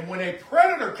danger. And when a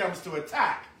predator comes to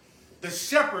attack, the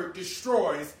shepherd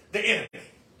destroys the enemy.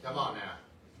 Come on now.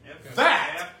 Yep.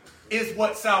 That is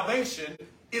what salvation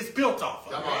is built off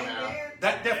of. Come on now.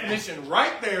 That definition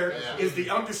right there Yeah. is the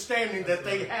understanding that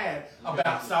they had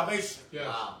about salvation. Yes.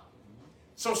 Wow.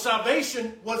 So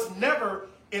salvation was never,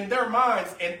 in their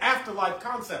minds, an afterlife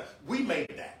concept. We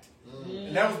made that.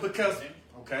 And that was because,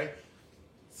 okay,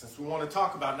 since we want to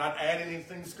talk about not adding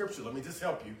anything to Scripture, let me just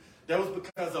help you. That was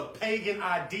because of pagan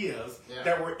ideas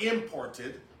that were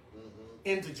imported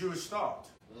into Jewish thought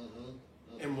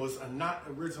and was not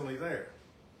originally there.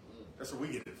 That's where we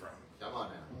get it from. Come on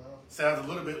now. Sounds a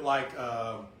little bit like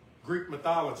Greek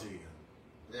mythology,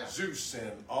 Yeah. Zeus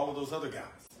and all of those other guys.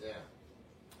 Yeah.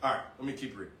 All right, let me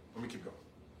keep reading. Let me keep going.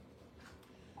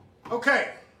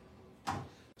 Okay.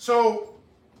 So,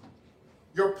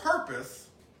 your purpose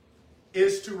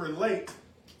is to relate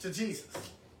to Jesus.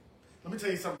 Let me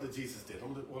tell you something that Jesus did. Let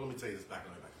me tell you this back.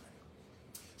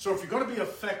 So, if you're going to be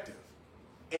effective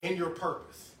in your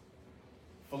purpose,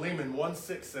 Philemon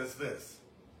 1:6 says this: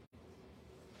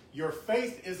 your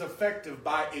faith is effective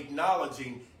by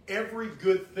acknowledging every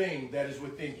good thing that is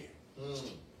within you.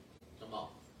 Come on.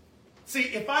 See,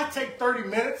 if I take 30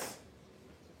 minutes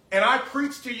and I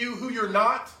preach to you who you're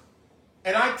not,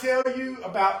 and I tell you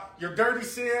about your dirty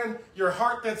sin, your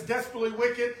heart that's desperately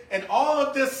wicked, and all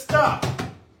of this stuff,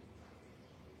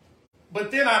 but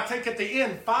then I take at the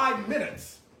end 5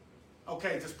 minutes,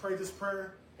 okay, just pray this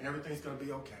prayer and everything's going to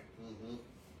be okay. Mm-hmm.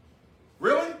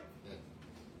 Really?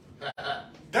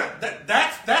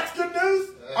 That's good news?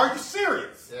 Are you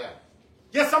serious? Yeah.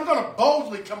 Yes, I'm going to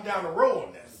boldly come down the road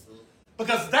on this,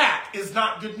 because that is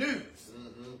not good news.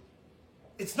 Mm-hmm.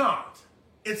 It's not.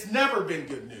 It's never been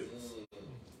good news.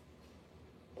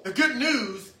 The good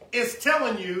news is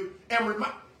telling you and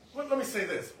let me say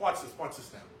this. Watch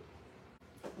this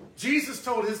now. Jesus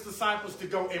told his disciples to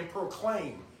go and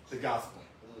proclaim the gospel.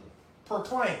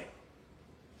 Proclaim.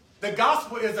 The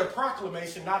gospel is a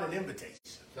proclamation, not an invitation.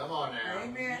 Come on now.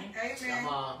 Amen. Amen. Come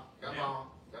on. Come on.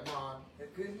 Come on. The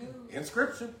good news. In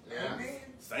Scripture. Yeah. Amen.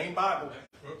 Same Bible.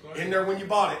 In there when you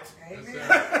bought it.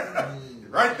 Amen.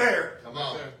 Right there. Come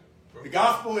on. The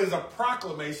gospel is a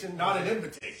proclamation, not an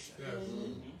invitation.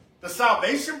 The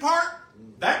salvation part,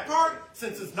 that part,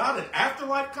 since it's not an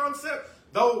afterlife concept,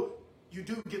 though you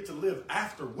do get to live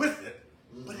after with it,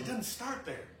 but it doesn't start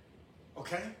there.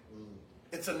 Okay?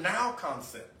 It's a now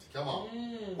concept. Come on.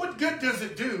 What good does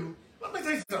it do? Let me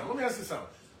tell you something. Let me ask you something.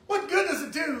 What good does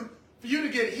it do for you to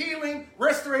get healing,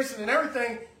 restoration, and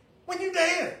everything when you're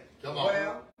dead? Come on.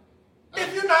 Well,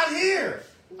 If you're not here.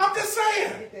 I'm just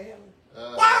saying. get the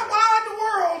hell. Why in the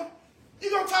world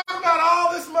you gonna talk about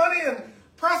all this money and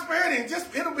prosperity and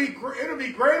just it'll be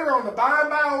greater on the by and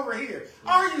by over here?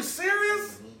 Are you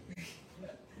serious?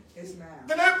 It's now.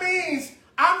 Then that means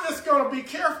I'm just gonna be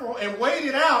careful and wait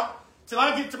it out till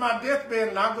I get to my deathbed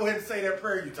and I'll go ahead and say that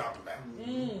prayer you're talking about.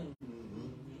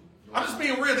 I'm just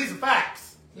being real. These are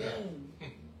facts. Yeah.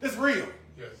 It's real.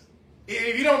 Yes.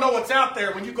 If you don't know what's out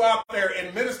there when you go out there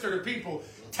and minister to people,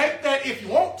 take that if you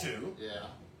want to, Yeah.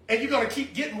 and you're gonna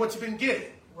keep getting what you've been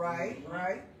getting. Right,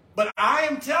 right. But I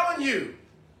am telling you,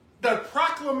 the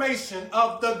proclamation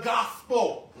of the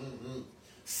gospel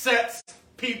sets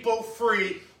people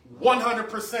free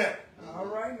 100%. All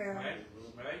right now. Right?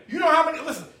 Right? You know how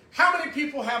many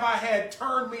people have I had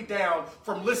turn me down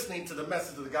from listening to the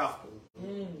message of the gospel?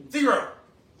 Zero.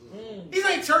 These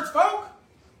ain't church folk.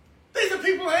 These are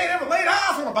people that ain't ever laid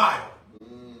eyes on the Bible.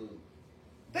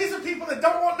 These are people that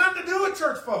don't want nothing to do with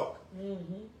church folk.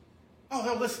 Oh,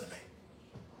 they'll listen to me.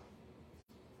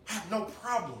 I have no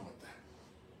problem with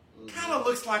that. Kind of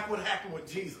looks like what happened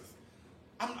with Jesus.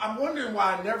 I'm wondering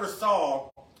why I never saw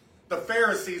the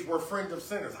Pharisees were friends of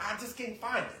sinners. I just can't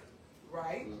find it.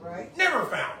 Right, right. Never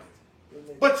found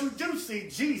it. But you do see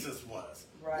Jesus was.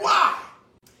 Right. Why?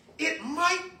 It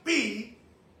might be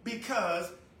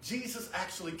because Jesus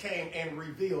actually came and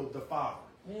revealed the Father.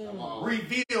 Come on.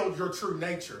 Revealed your true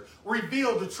nature.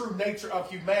 Revealed the true nature of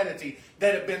humanity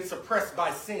that had been suppressed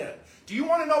by sin. Do you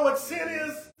want to know what sin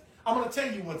is? I'm going to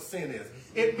tell you what sin is.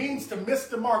 It means to miss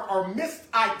the mark or missed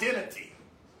identity.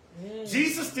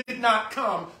 Jesus did not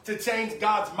come to change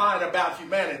God's mind about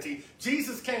humanity.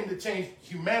 Jesus came to change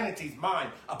humanity's mind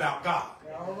about God.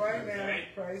 All right now.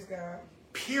 Right. Praise God.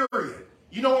 Period.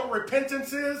 You know what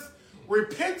repentance is?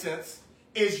 Repentance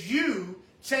is you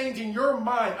changing your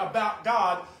mind about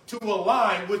God to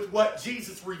align with what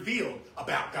Jesus revealed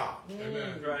about God.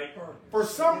 Amen. Right. For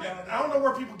some, I don't know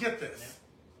where people get this.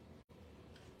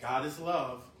 God is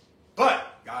love,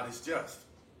 but God is just.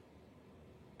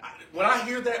 When I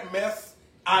hear that mess,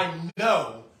 I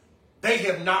know they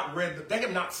have not they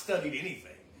have not studied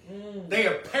anything. They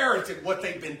have parroted what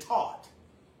they've been taught.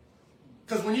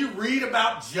 Because when you read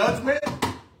about judgment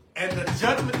and the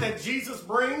judgment that Jesus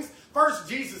brings, first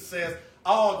Jesus says,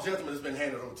 all judgment has been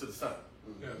handed over to the Son.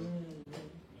 Yes.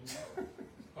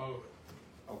 Oh,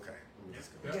 Okay, let me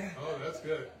just go. yeah. Oh, that's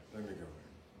good. Let me go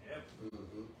there. Yep.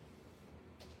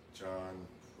 John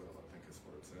 12, I think is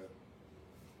where it's at.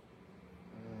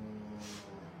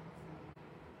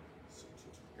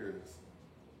 Here it is.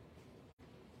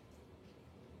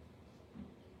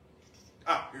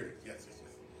 Here it is. Yes.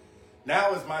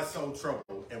 Now is my soul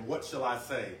troubled, and what shall I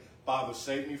say? Father,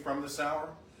 save me from this hour.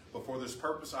 But for this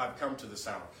purpose, I've come to this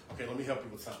hour. Okay, let me help you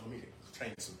with something. Let me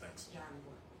change some things. John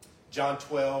what? John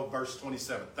 12, verse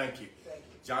 27. Thank you. Thank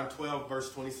you. John 12,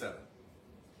 verse 27.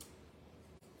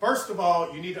 First of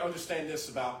all, you need to understand this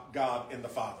about God and the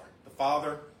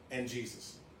Father and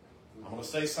Jesus. I'm going to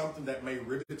say something that may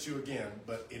rivet you again,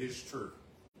 but it is true.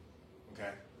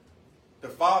 Okay? The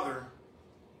Father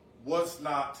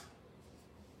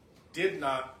did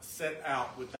not set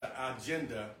out with the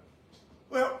agenda,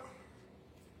 well,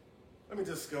 let me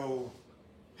just go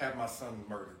have my son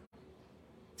murdered.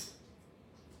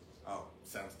 Oh,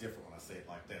 sounds different when I say it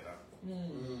like that,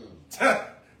 huh?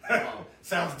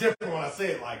 Sounds different when I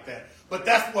say it like that. But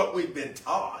that's what we've been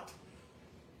taught.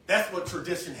 That's what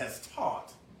tradition has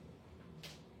taught.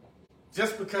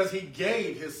 Just because he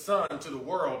gave his son to the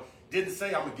world didn't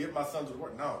say, I'm going to give my son to the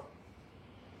world. No.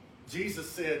 Jesus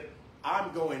said,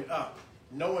 I'm going up.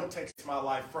 No one takes my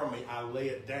life from me. I lay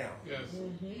it down. Yes.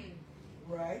 Mm-hmm.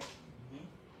 Right.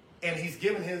 And he's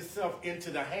given himself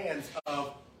into the hands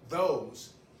of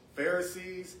those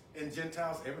Pharisees and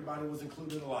Gentiles. Everybody was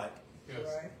included alike. Yes.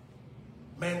 Right.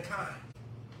 Mankind.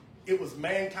 It was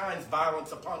mankind's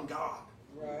violence upon God.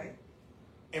 Right.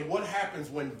 And what happens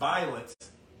when violence,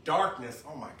 darkness,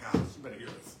 oh my gosh, you better hear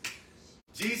this.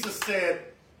 Jesus said,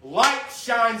 light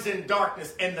shines in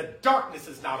darkness, and the darkness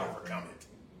has not overcome it.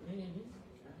 Mm-hmm.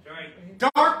 That's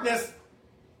right. Darkness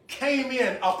came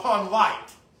in upon light.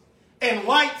 And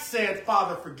light said,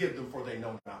 Father, forgive them, for they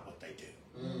know not what they do.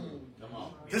 Come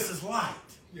on. This is light.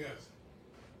 Yes.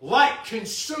 Light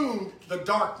consumed the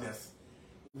darkness,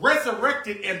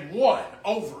 resurrected and won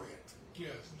over it.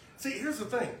 Yes. See, here's the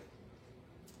thing.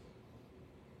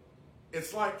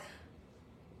 It's like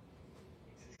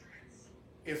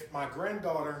if my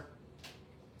granddaughter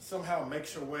somehow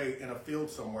makes her way in a field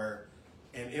somewhere,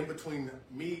 and in between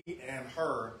me and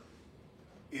her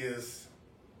is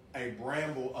a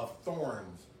bramble of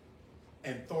thorns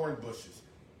and thorn bushes,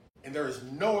 and there is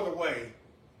no other way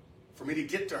for me to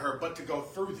get to her but to go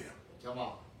through them. Come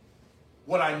on.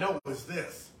 What I know is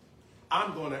this.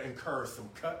 I'm going to incur some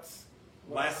cuts,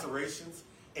 lacerations,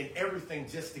 and everything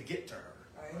just to get to her.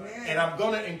 Amen. And I'm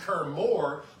going to incur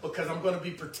more because I'm going to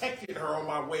be protecting her on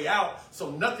my way out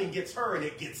so nothing gets her and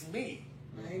it gets me.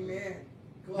 Amen.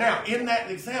 Glory. Now, in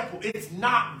that example, it's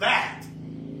not that.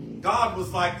 God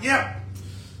was like, yep,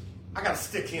 I got to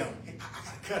stick him. I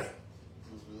got to cut him.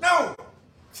 No.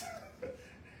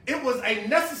 It was a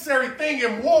necessary thing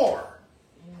in war.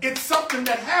 It's something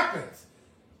that happens.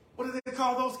 What do they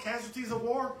call those, casualties of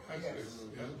war? Yes.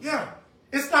 Yeah.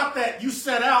 It's not that you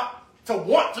set out to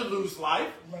want to lose life.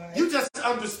 Right. You just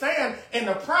understand in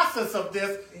the process of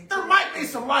this, there might be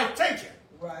some life taken.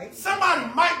 Right.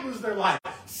 Somebody might lose their life.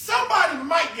 Somebody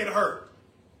might get hurt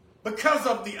because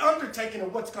of the undertaking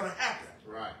of what's going to happen.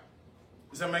 Right.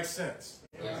 Does that make sense?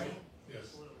 Yes.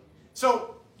 Yes.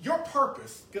 So your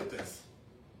purpose, get this,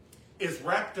 is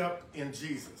wrapped up in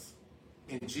Jesus.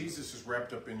 And Jesus is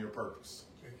wrapped up in your purpose.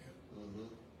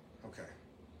 Okay.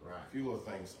 Right. A few little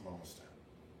things. I'm almost done.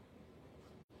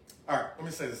 All right. Let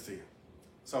me say this to you.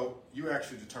 So you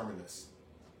actually determine this.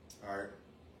 All right.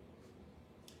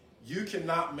 You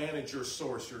cannot manage your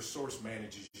source. Your source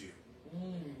manages you.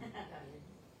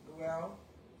 Well.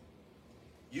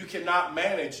 You cannot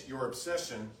manage your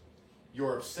obsession.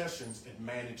 Your obsessions that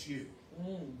manage you.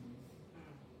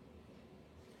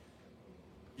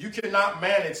 You cannot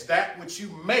manage that which you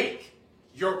make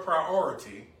your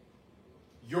priority.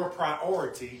 Your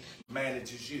priority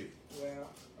manages you. Well.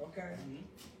 Okay.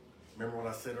 Remember what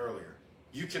I said earlier.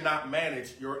 You cannot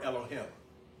manage your Elohim.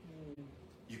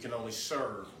 You can only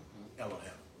serve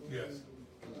Elohim. Yes.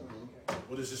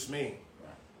 What does this mean?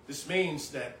 This means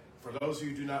that, for those of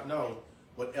you who do not know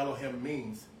what Elohim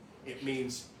means, it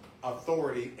means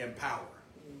authority and power.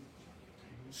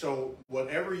 So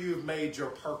whatever you have made your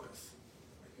purpose,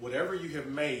 whatever you have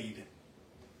made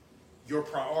your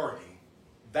priority,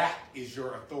 that is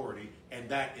your authority, and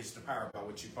that is the power by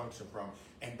which you function from,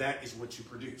 and that is what you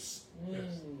produce.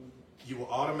 Yes. You will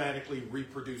automatically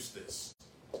reproduce this.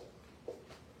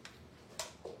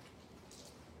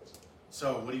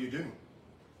 So what do?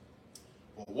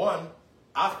 Well, one,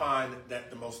 I find that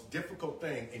the most difficult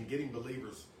thing in getting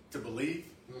believers to believe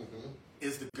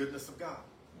is the goodness of God.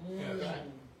 Yes. Amen.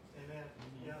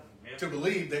 Yeah. To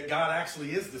believe that God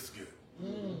actually is this good.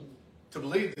 To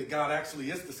believe that God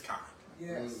actually is this kind.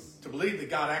 Yes. To believe that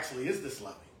God actually is this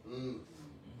loving.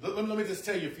 Let me just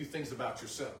tell you a few things about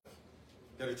yourself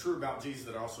that are true about Jesus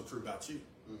that are also true about you.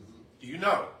 Do you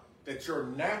know that your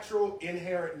natural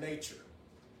inherent nature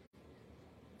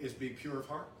is be pure of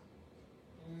heart?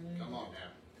 Come on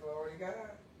now. Glory to God.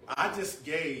 I just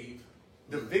gave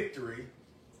the victory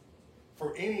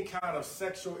for any kind of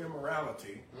sexual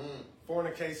immorality,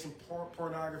 fornication,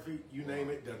 pornography, you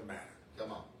name it, doesn't matter.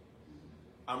 Come on.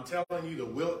 I'm telling you, to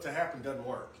will it to happen doesn't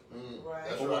work. Right.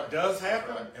 That's But right. what does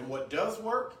happen That's right. and what does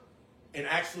work and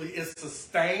actually is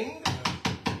sustained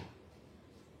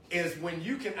is when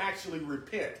you can actually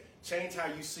repent, change how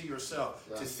you see yourself,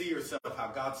 to see yourself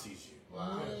how God sees you.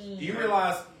 Wow. Do you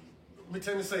realize, let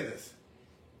me say this,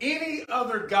 any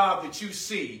other God that you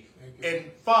see and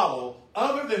follow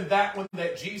other than that one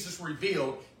that Jesus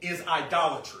revealed is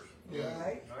idolatry.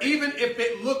 Right. Even if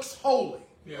it looks holy.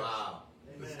 Yeah. Wow.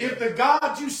 If the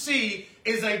God you see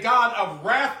is a God of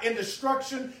wrath and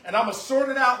destruction, and I'm going to sort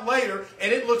it out later,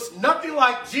 and it looks nothing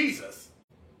like Jesus,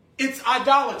 it's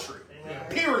idolatry. Amen.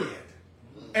 Period.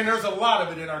 And there's a lot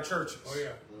of it in our churches. Oh, yeah.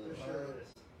 For sure it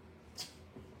is.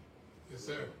 Yes,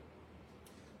 sir.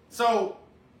 So,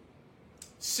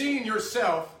 seeing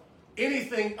yourself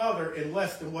anything other and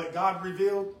less than what God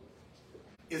revealed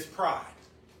is pride.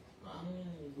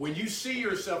 When you see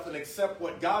yourself and accept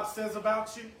what God says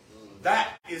about you,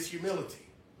 that is humility.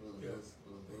 Yes.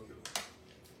 Thank you.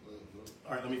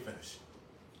 All right, let me finish.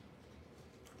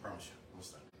 I promise you. I'm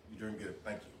almost done. You're doing good.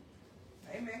 Thank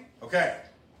you. Amen. Okay.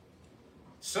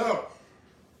 So,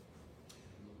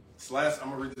 I'm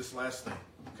going to read this last thing.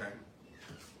 Okay?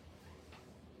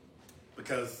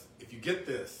 Because if you get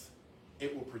this,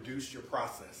 it will produce your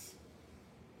process.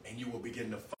 And you will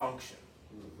begin to function.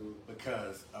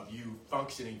 Because of you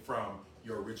functioning from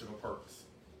your original purpose.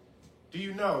 Do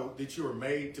you know that you are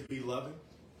made to be loving?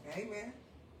 Amen.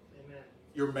 Amen.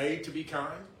 You're made to be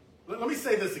kind? Let me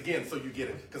say this again so you get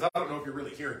it, because I don't know if you're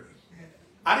really hearing me.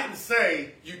 I didn't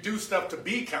say you do stuff to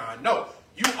be kind. No,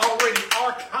 you already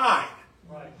are kind.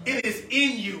 Right. It is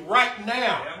in you right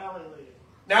now. Hallelujah.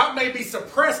 Now, it may be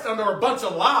suppressed under a bunch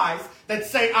of lies that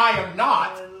say I am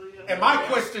not. Hallelujah. And my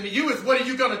question to you is, what are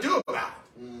you going to do about it?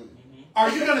 Are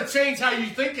you going to change how you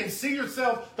think and see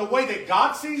yourself the way that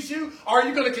God sees you? Or are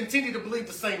you going to continue to believe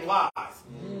the same lies?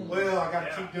 Well, I got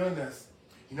to keep doing this.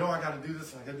 You know, I got to do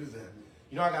this and I got to do that.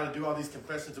 You know, I got to do all these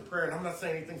confessions of prayer. And I'm not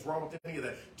saying anything's wrong with any of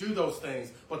that. Do those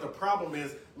things. But the problem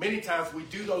is, many times we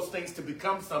do those things to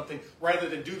become something rather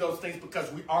than do those things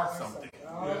because we are something.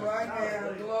 All right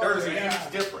now. Glory There is to a God.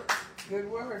 huge difference. Good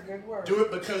word. Good word. Do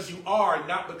it because you are,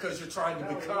 not because you're trying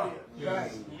to become.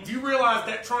 Right. Do you realize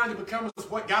that trying to become is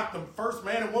what got the first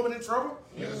man and woman in trouble?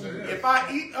 Yes, it is. If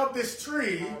I eat of this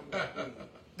tree,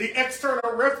 the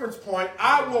external reference point,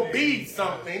 I will be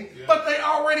something, but they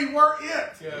already were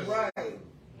it. Yes. Right.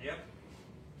 Yep.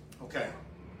 Okay.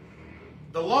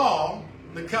 The law,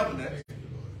 the covenant,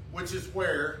 which is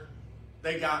where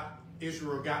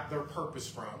Israel got their purpose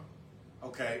from.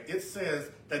 Okay, it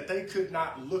says that they could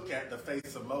not look at the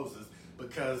face of Moses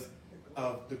because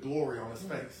of the glory on his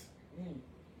face.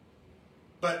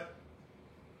 But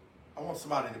I want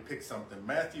somebody to pick something.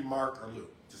 Matthew, Mark, or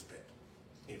Luke. Just pick.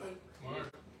 Anybody?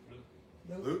 Mark.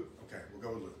 Luke? Okay, we'll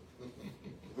go with Luke.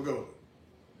 We'll go with Luke.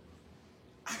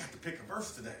 I got to pick a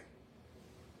verse today.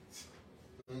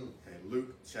 Okay,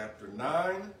 Luke chapter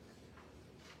 9,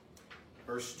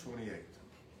 verse 28.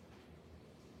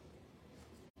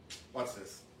 Watch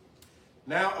this.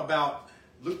 Now about,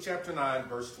 Luke chapter 9,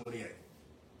 verse 28.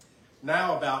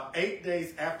 Now about 8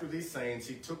 days after these sayings,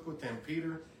 he took with him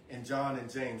Peter and John and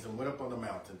James and went up on the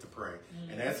mountain to pray.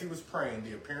 And as he was praying,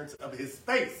 the appearance of his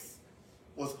face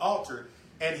was altered,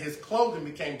 and his clothing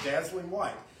became dazzling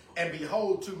white. And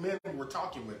behold, two men were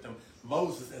talking with him,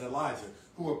 Moses and Elijah,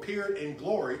 who appeared in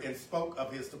glory and spoke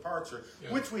of his departure,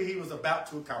 which he was about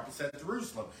to accomplish at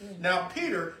Jerusalem. Now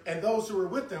Peter and those who were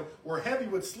with him were heavy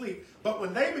with sleep, but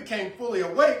when they became fully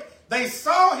awake, they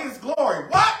saw his glory.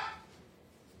 What?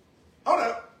 Hold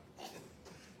up.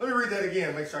 Let me read that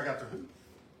again, make sure I got the...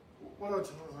 What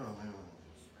else?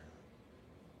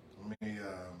 Let me,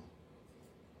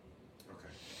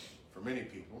 okay. For many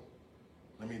people,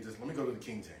 let me go to the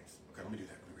King James. Okay, let me do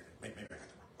that. Let me read it. Maybe I got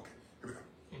that wrong. Okay, here we go.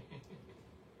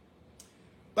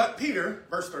 But Peter,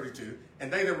 verse 32,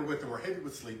 and they that were with him were heavy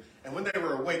with sleep, and when they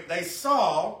were awake, they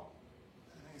saw...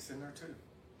 He's in there too.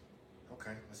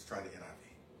 Okay, let's try the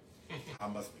NIV. I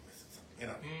must be missing something.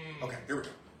 NIV. Okay, here we go.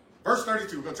 Verse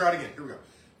 32, we're going to try it again. Here we go.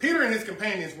 Peter and his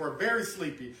companions were very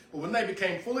sleepy, but when they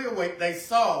became fully awake, they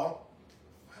saw...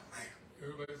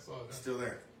 Everybody saw that. Still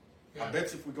there. Yeah. I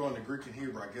bet you if we go into Greek and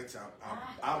Hebrew,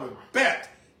 I would bet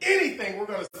anything we're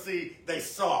going to see they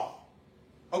saw.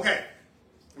 Okay,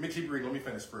 let me keep reading. Let me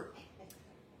finish through.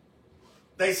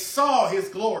 They saw his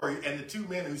glory and the two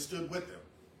men who stood with him.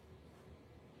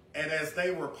 And as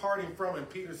they were parting from him,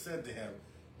 Peter said to him,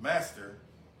 Master,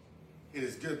 it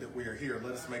is good that we are here.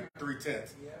 Let us make 3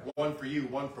 tents. One for you,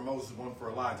 one for Moses, one for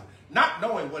Elijah. Not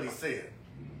knowing what he said.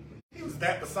 He was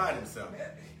that beside himself.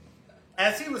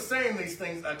 As he was saying these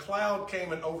things, a cloud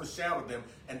came and overshadowed them,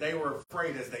 and they were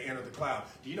afraid as they entered the cloud.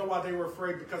 Do you know why they were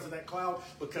afraid because of that cloud?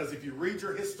 Because if you read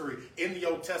your history in the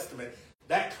Old Testament,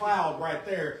 that cloud right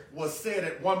there was said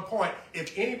at one point,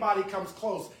 if anybody comes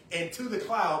close into the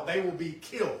cloud, they will be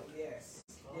killed. Yes.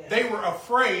 Yes. They were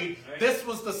afraid this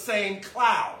was the same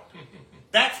cloud.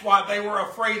 That's why they were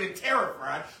afraid and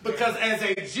terrified, because as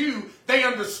a Jew, they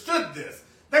understood this.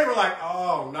 They were like,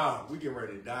 oh, no, we get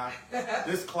ready to die.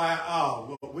 This cloud,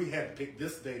 oh, well, we had to pick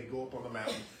this day to go up on the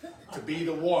mountain to be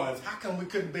the ones. How come we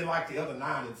couldn't be like the other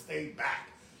 9 and stayed back?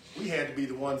 We had to be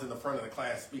the ones in the front of the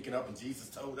class speaking up, and Jesus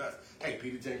told us, hey,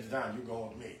 Peter, James, and John, you're going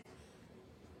with me.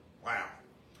 Wow.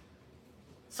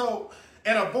 So,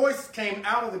 and a voice came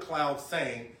out of the cloud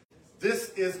saying,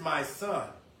 this is my son.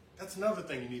 That's another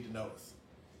thing you need to notice.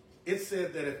 It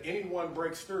said that if anyone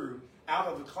breaks through, out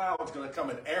of the cloud is going to come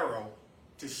an arrow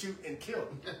to shoot and kill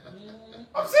him.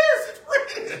 I'm serious, it's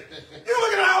written. You're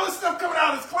looking at all this stuff coming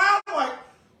out of this cloud, like,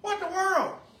 what in the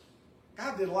world?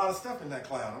 God did a lot of stuff in that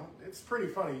cloud. It's pretty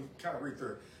funny. You kind of read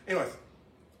through it. Anyways,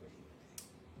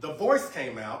 the voice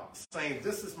came out saying,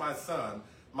 this is my son,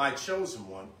 my chosen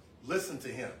one. Listen to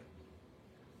him.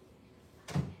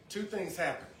 2 things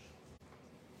happened.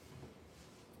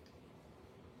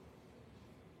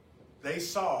 They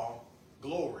saw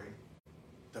glory,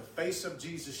 the face of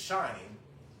Jesus shining,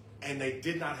 and they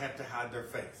did not have to hide their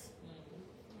face.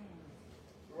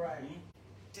 Right.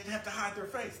 Didn't have to hide their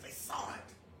face. They saw it.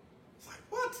 It's like,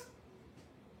 what?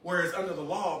 Whereas under the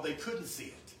law, they couldn't see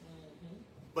it.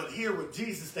 But here with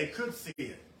Jesus, they could see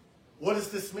it. What does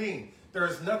this mean? There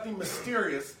is nothing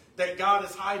mysterious that God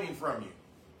is hiding from you.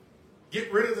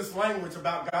 Get rid of this language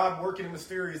about God working in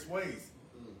mysterious ways.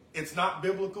 It's not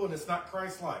biblical and it's not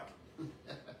Christ-like.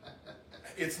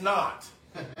 It's not.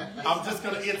 I'm just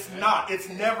going to, it's not. It's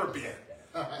never been.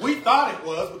 We thought it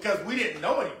was because we didn't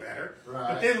know any better.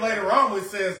 Right. But then later on it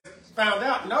says, found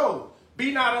out, no,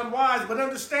 be not unwise, but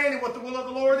understanding what the will of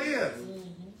the Lord is.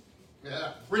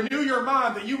 Yeah. Renew your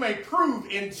mind that you may prove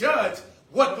and judge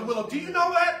what the will of. Do you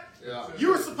know that? Yeah.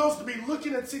 You are supposed to be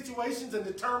looking at situations and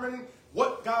determining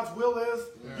what God's will is.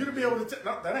 Yeah. You to be able to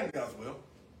no, that ain't God's will.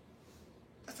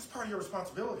 That's just part of your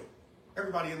responsibility.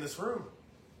 Everybody in this room.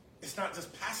 It's not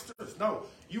just pastors. No,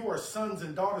 you are sons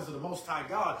and daughters of the Most High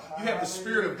God. You have the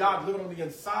Spirit of God living on the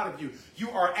inside of you. You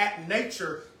are at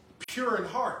nature pure in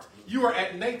heart. You are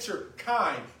at nature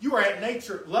kind. You are at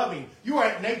nature loving. You are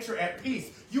at nature at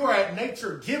peace. You are at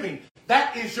nature giving.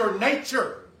 That is your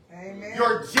nature. Amen.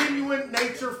 Your genuine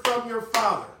nature from your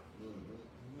Father.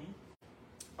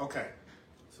 Okay,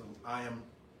 so I am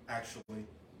actually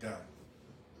done.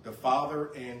 The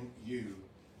Father and you.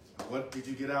 What did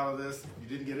you get out of this? If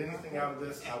you didn't get anything out of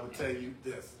this, I would tell you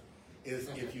this. Is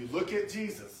if you look at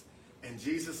Jesus and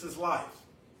Jesus' life,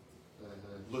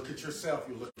 look at yourself,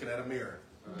 you're looking at a mirror.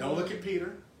 Don't look at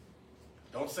Peter.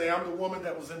 Don't say I'm the woman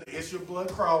that was in the issue of blood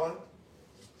crawling.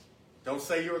 Don't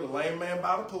say you're the lame man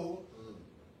by the pool.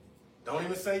 Don't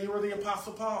even say you were the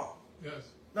Apostle Paul.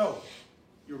 Yes. No,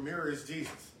 your mirror is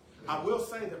Jesus. I will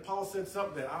say that Paul said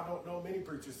something that I don't know many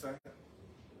preachers say.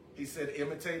 He said,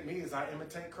 imitate me as I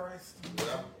imitate Christ.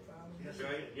 Yeah. That's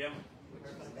right. Yeah.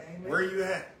 Where are you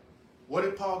at? What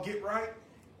did Paul get right?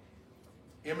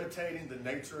 Imitating the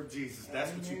nature of Jesus. That's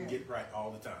what you can get right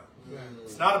all the time.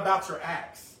 It's not about your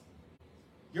acts.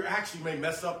 Your acts you may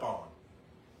mess up on.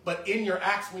 But in your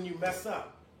acts when you mess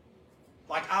up,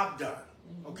 like I've done,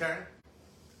 okay?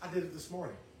 I did it this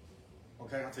morning.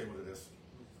 Okay, I'll tell you what it is.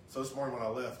 So this morning when I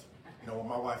left, when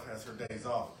my wife has her days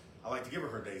off, I like to give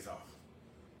her days off.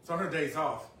 So on her days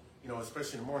off,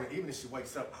 especially in the morning, even if she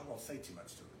wakes up, I won't say too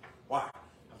much to her. Why?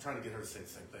 I'm trying to get her to say the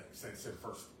same thing, say the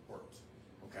first words.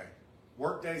 Okay?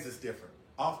 Work days is different.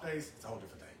 Off days, it's a whole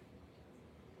different thing.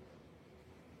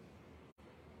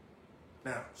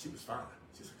 Now, she was fine.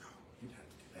 She's like, oh, you'd have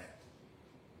to do that.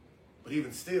 But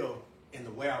even still, in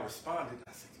the way I responded,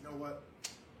 I said, you know what?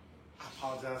 I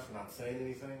apologize for not saying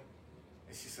anything.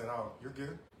 And she said, oh, you're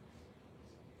good?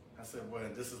 I said, well,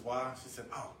 this is why? She said,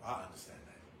 oh, I understand that.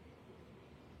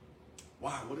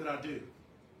 Why? What did I do?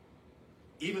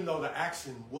 Even though the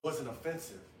action wasn't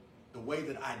offensive, the way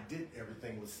that I did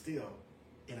everything was still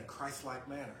in a Christ-like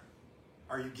manner.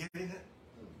 Are you getting it?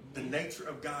 The nature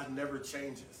of God never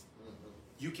changes.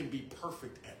 You can be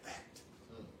perfect at that.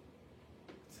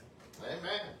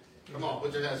 Amen. Come on,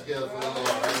 put your hands together for the Lord.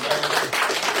 Amen.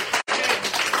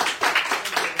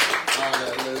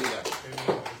 Hallelujah.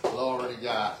 Glory to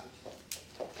God.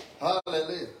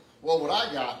 Hallelujah. Well, what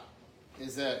I got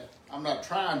is that I'm not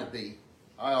trying to be.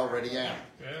 I already am.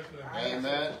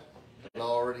 Amen.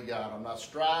 Glory to God. I'm not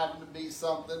striving to be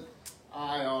something.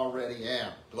 I already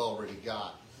am. Glory to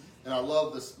God. And I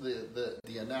love this,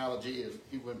 the analogy is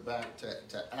he went back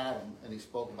to Adam and he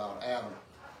spoke about Adam.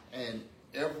 And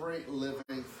every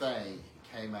living thing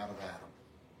came out of Adam.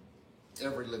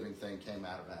 Every living thing came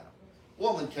out of Adam.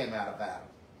 Woman came out of Adam.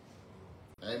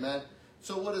 Amen.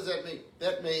 So what does that mean?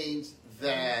 That means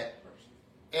that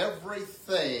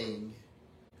everything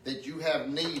that you have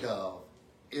need of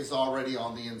is already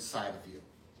on the inside of you.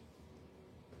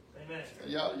 Amen.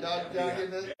 Y'all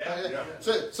getting this? Yeah.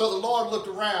 So the Lord looked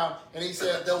around and he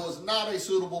said there was not a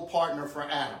suitable partner for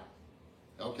Adam.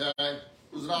 Okay? It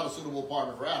was not a suitable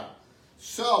partner for Adam.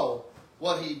 So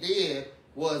what he did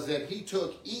was that he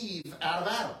took Eve out of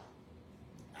Adam.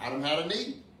 Adam had a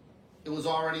need. It was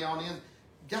already on the inside.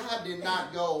 God did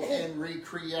not go and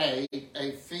recreate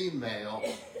a female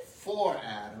for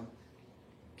Adam.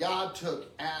 God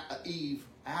took Eve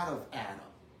out of Adam.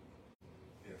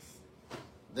 Yes.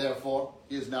 Therefore,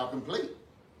 he is now complete.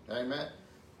 Amen.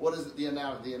 What is the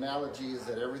analogy? The analogy is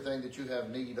that everything that you have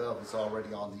need of is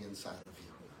already on the inside of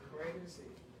you. Great is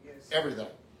he. Yes. Everything.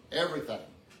 Everything.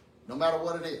 No matter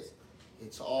what it is.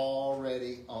 It's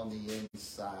already on the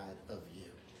inside of you.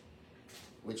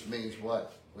 Which means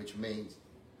what? Which means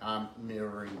I'm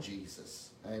mirroring Jesus.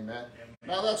 Amen.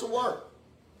 Now that's a work.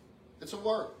 It's a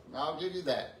work. I'll give you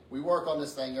that. We work on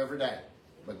this thing every day.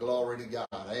 But glory to God.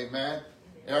 Amen.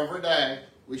 Every day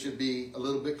we should be a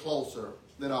little bit closer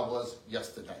than I was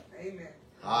yesterday. Amen.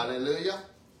 Hallelujah.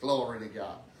 Glory to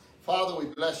God. Father, we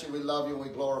bless you, we love you, and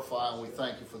we glorify and we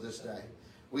thank you for this day.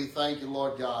 We thank you,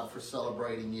 Lord God, for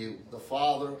celebrating you, the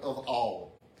Father of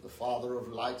all, the Father of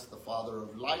lights, the Father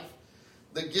of life,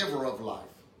 the giver of life.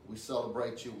 We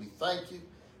celebrate you. We thank you.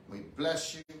 We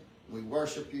bless you. We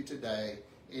worship you today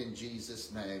in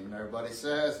Jesus' name. And everybody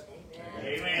says,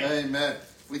 Amen. Amen.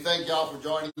 We thank y'all for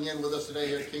joining in with us today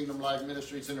here at Kingdom Life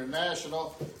Ministries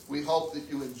International. We hope that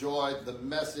you enjoyed the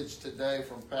message today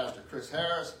from Pastor Chris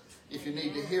Harris. If you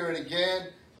need to hear it again,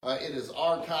 it is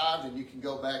archived and you can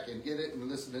go back and get it and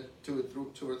listen to it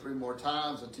through 2 or 3 more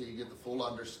times until you get the full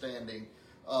understanding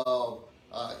of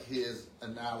his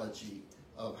analogy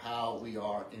of how we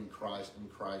are in Christ and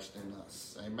Christ in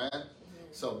us. Amen.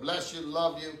 So bless you,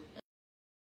 love you.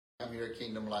 I'm here at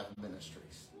Kingdom Life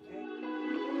Ministries.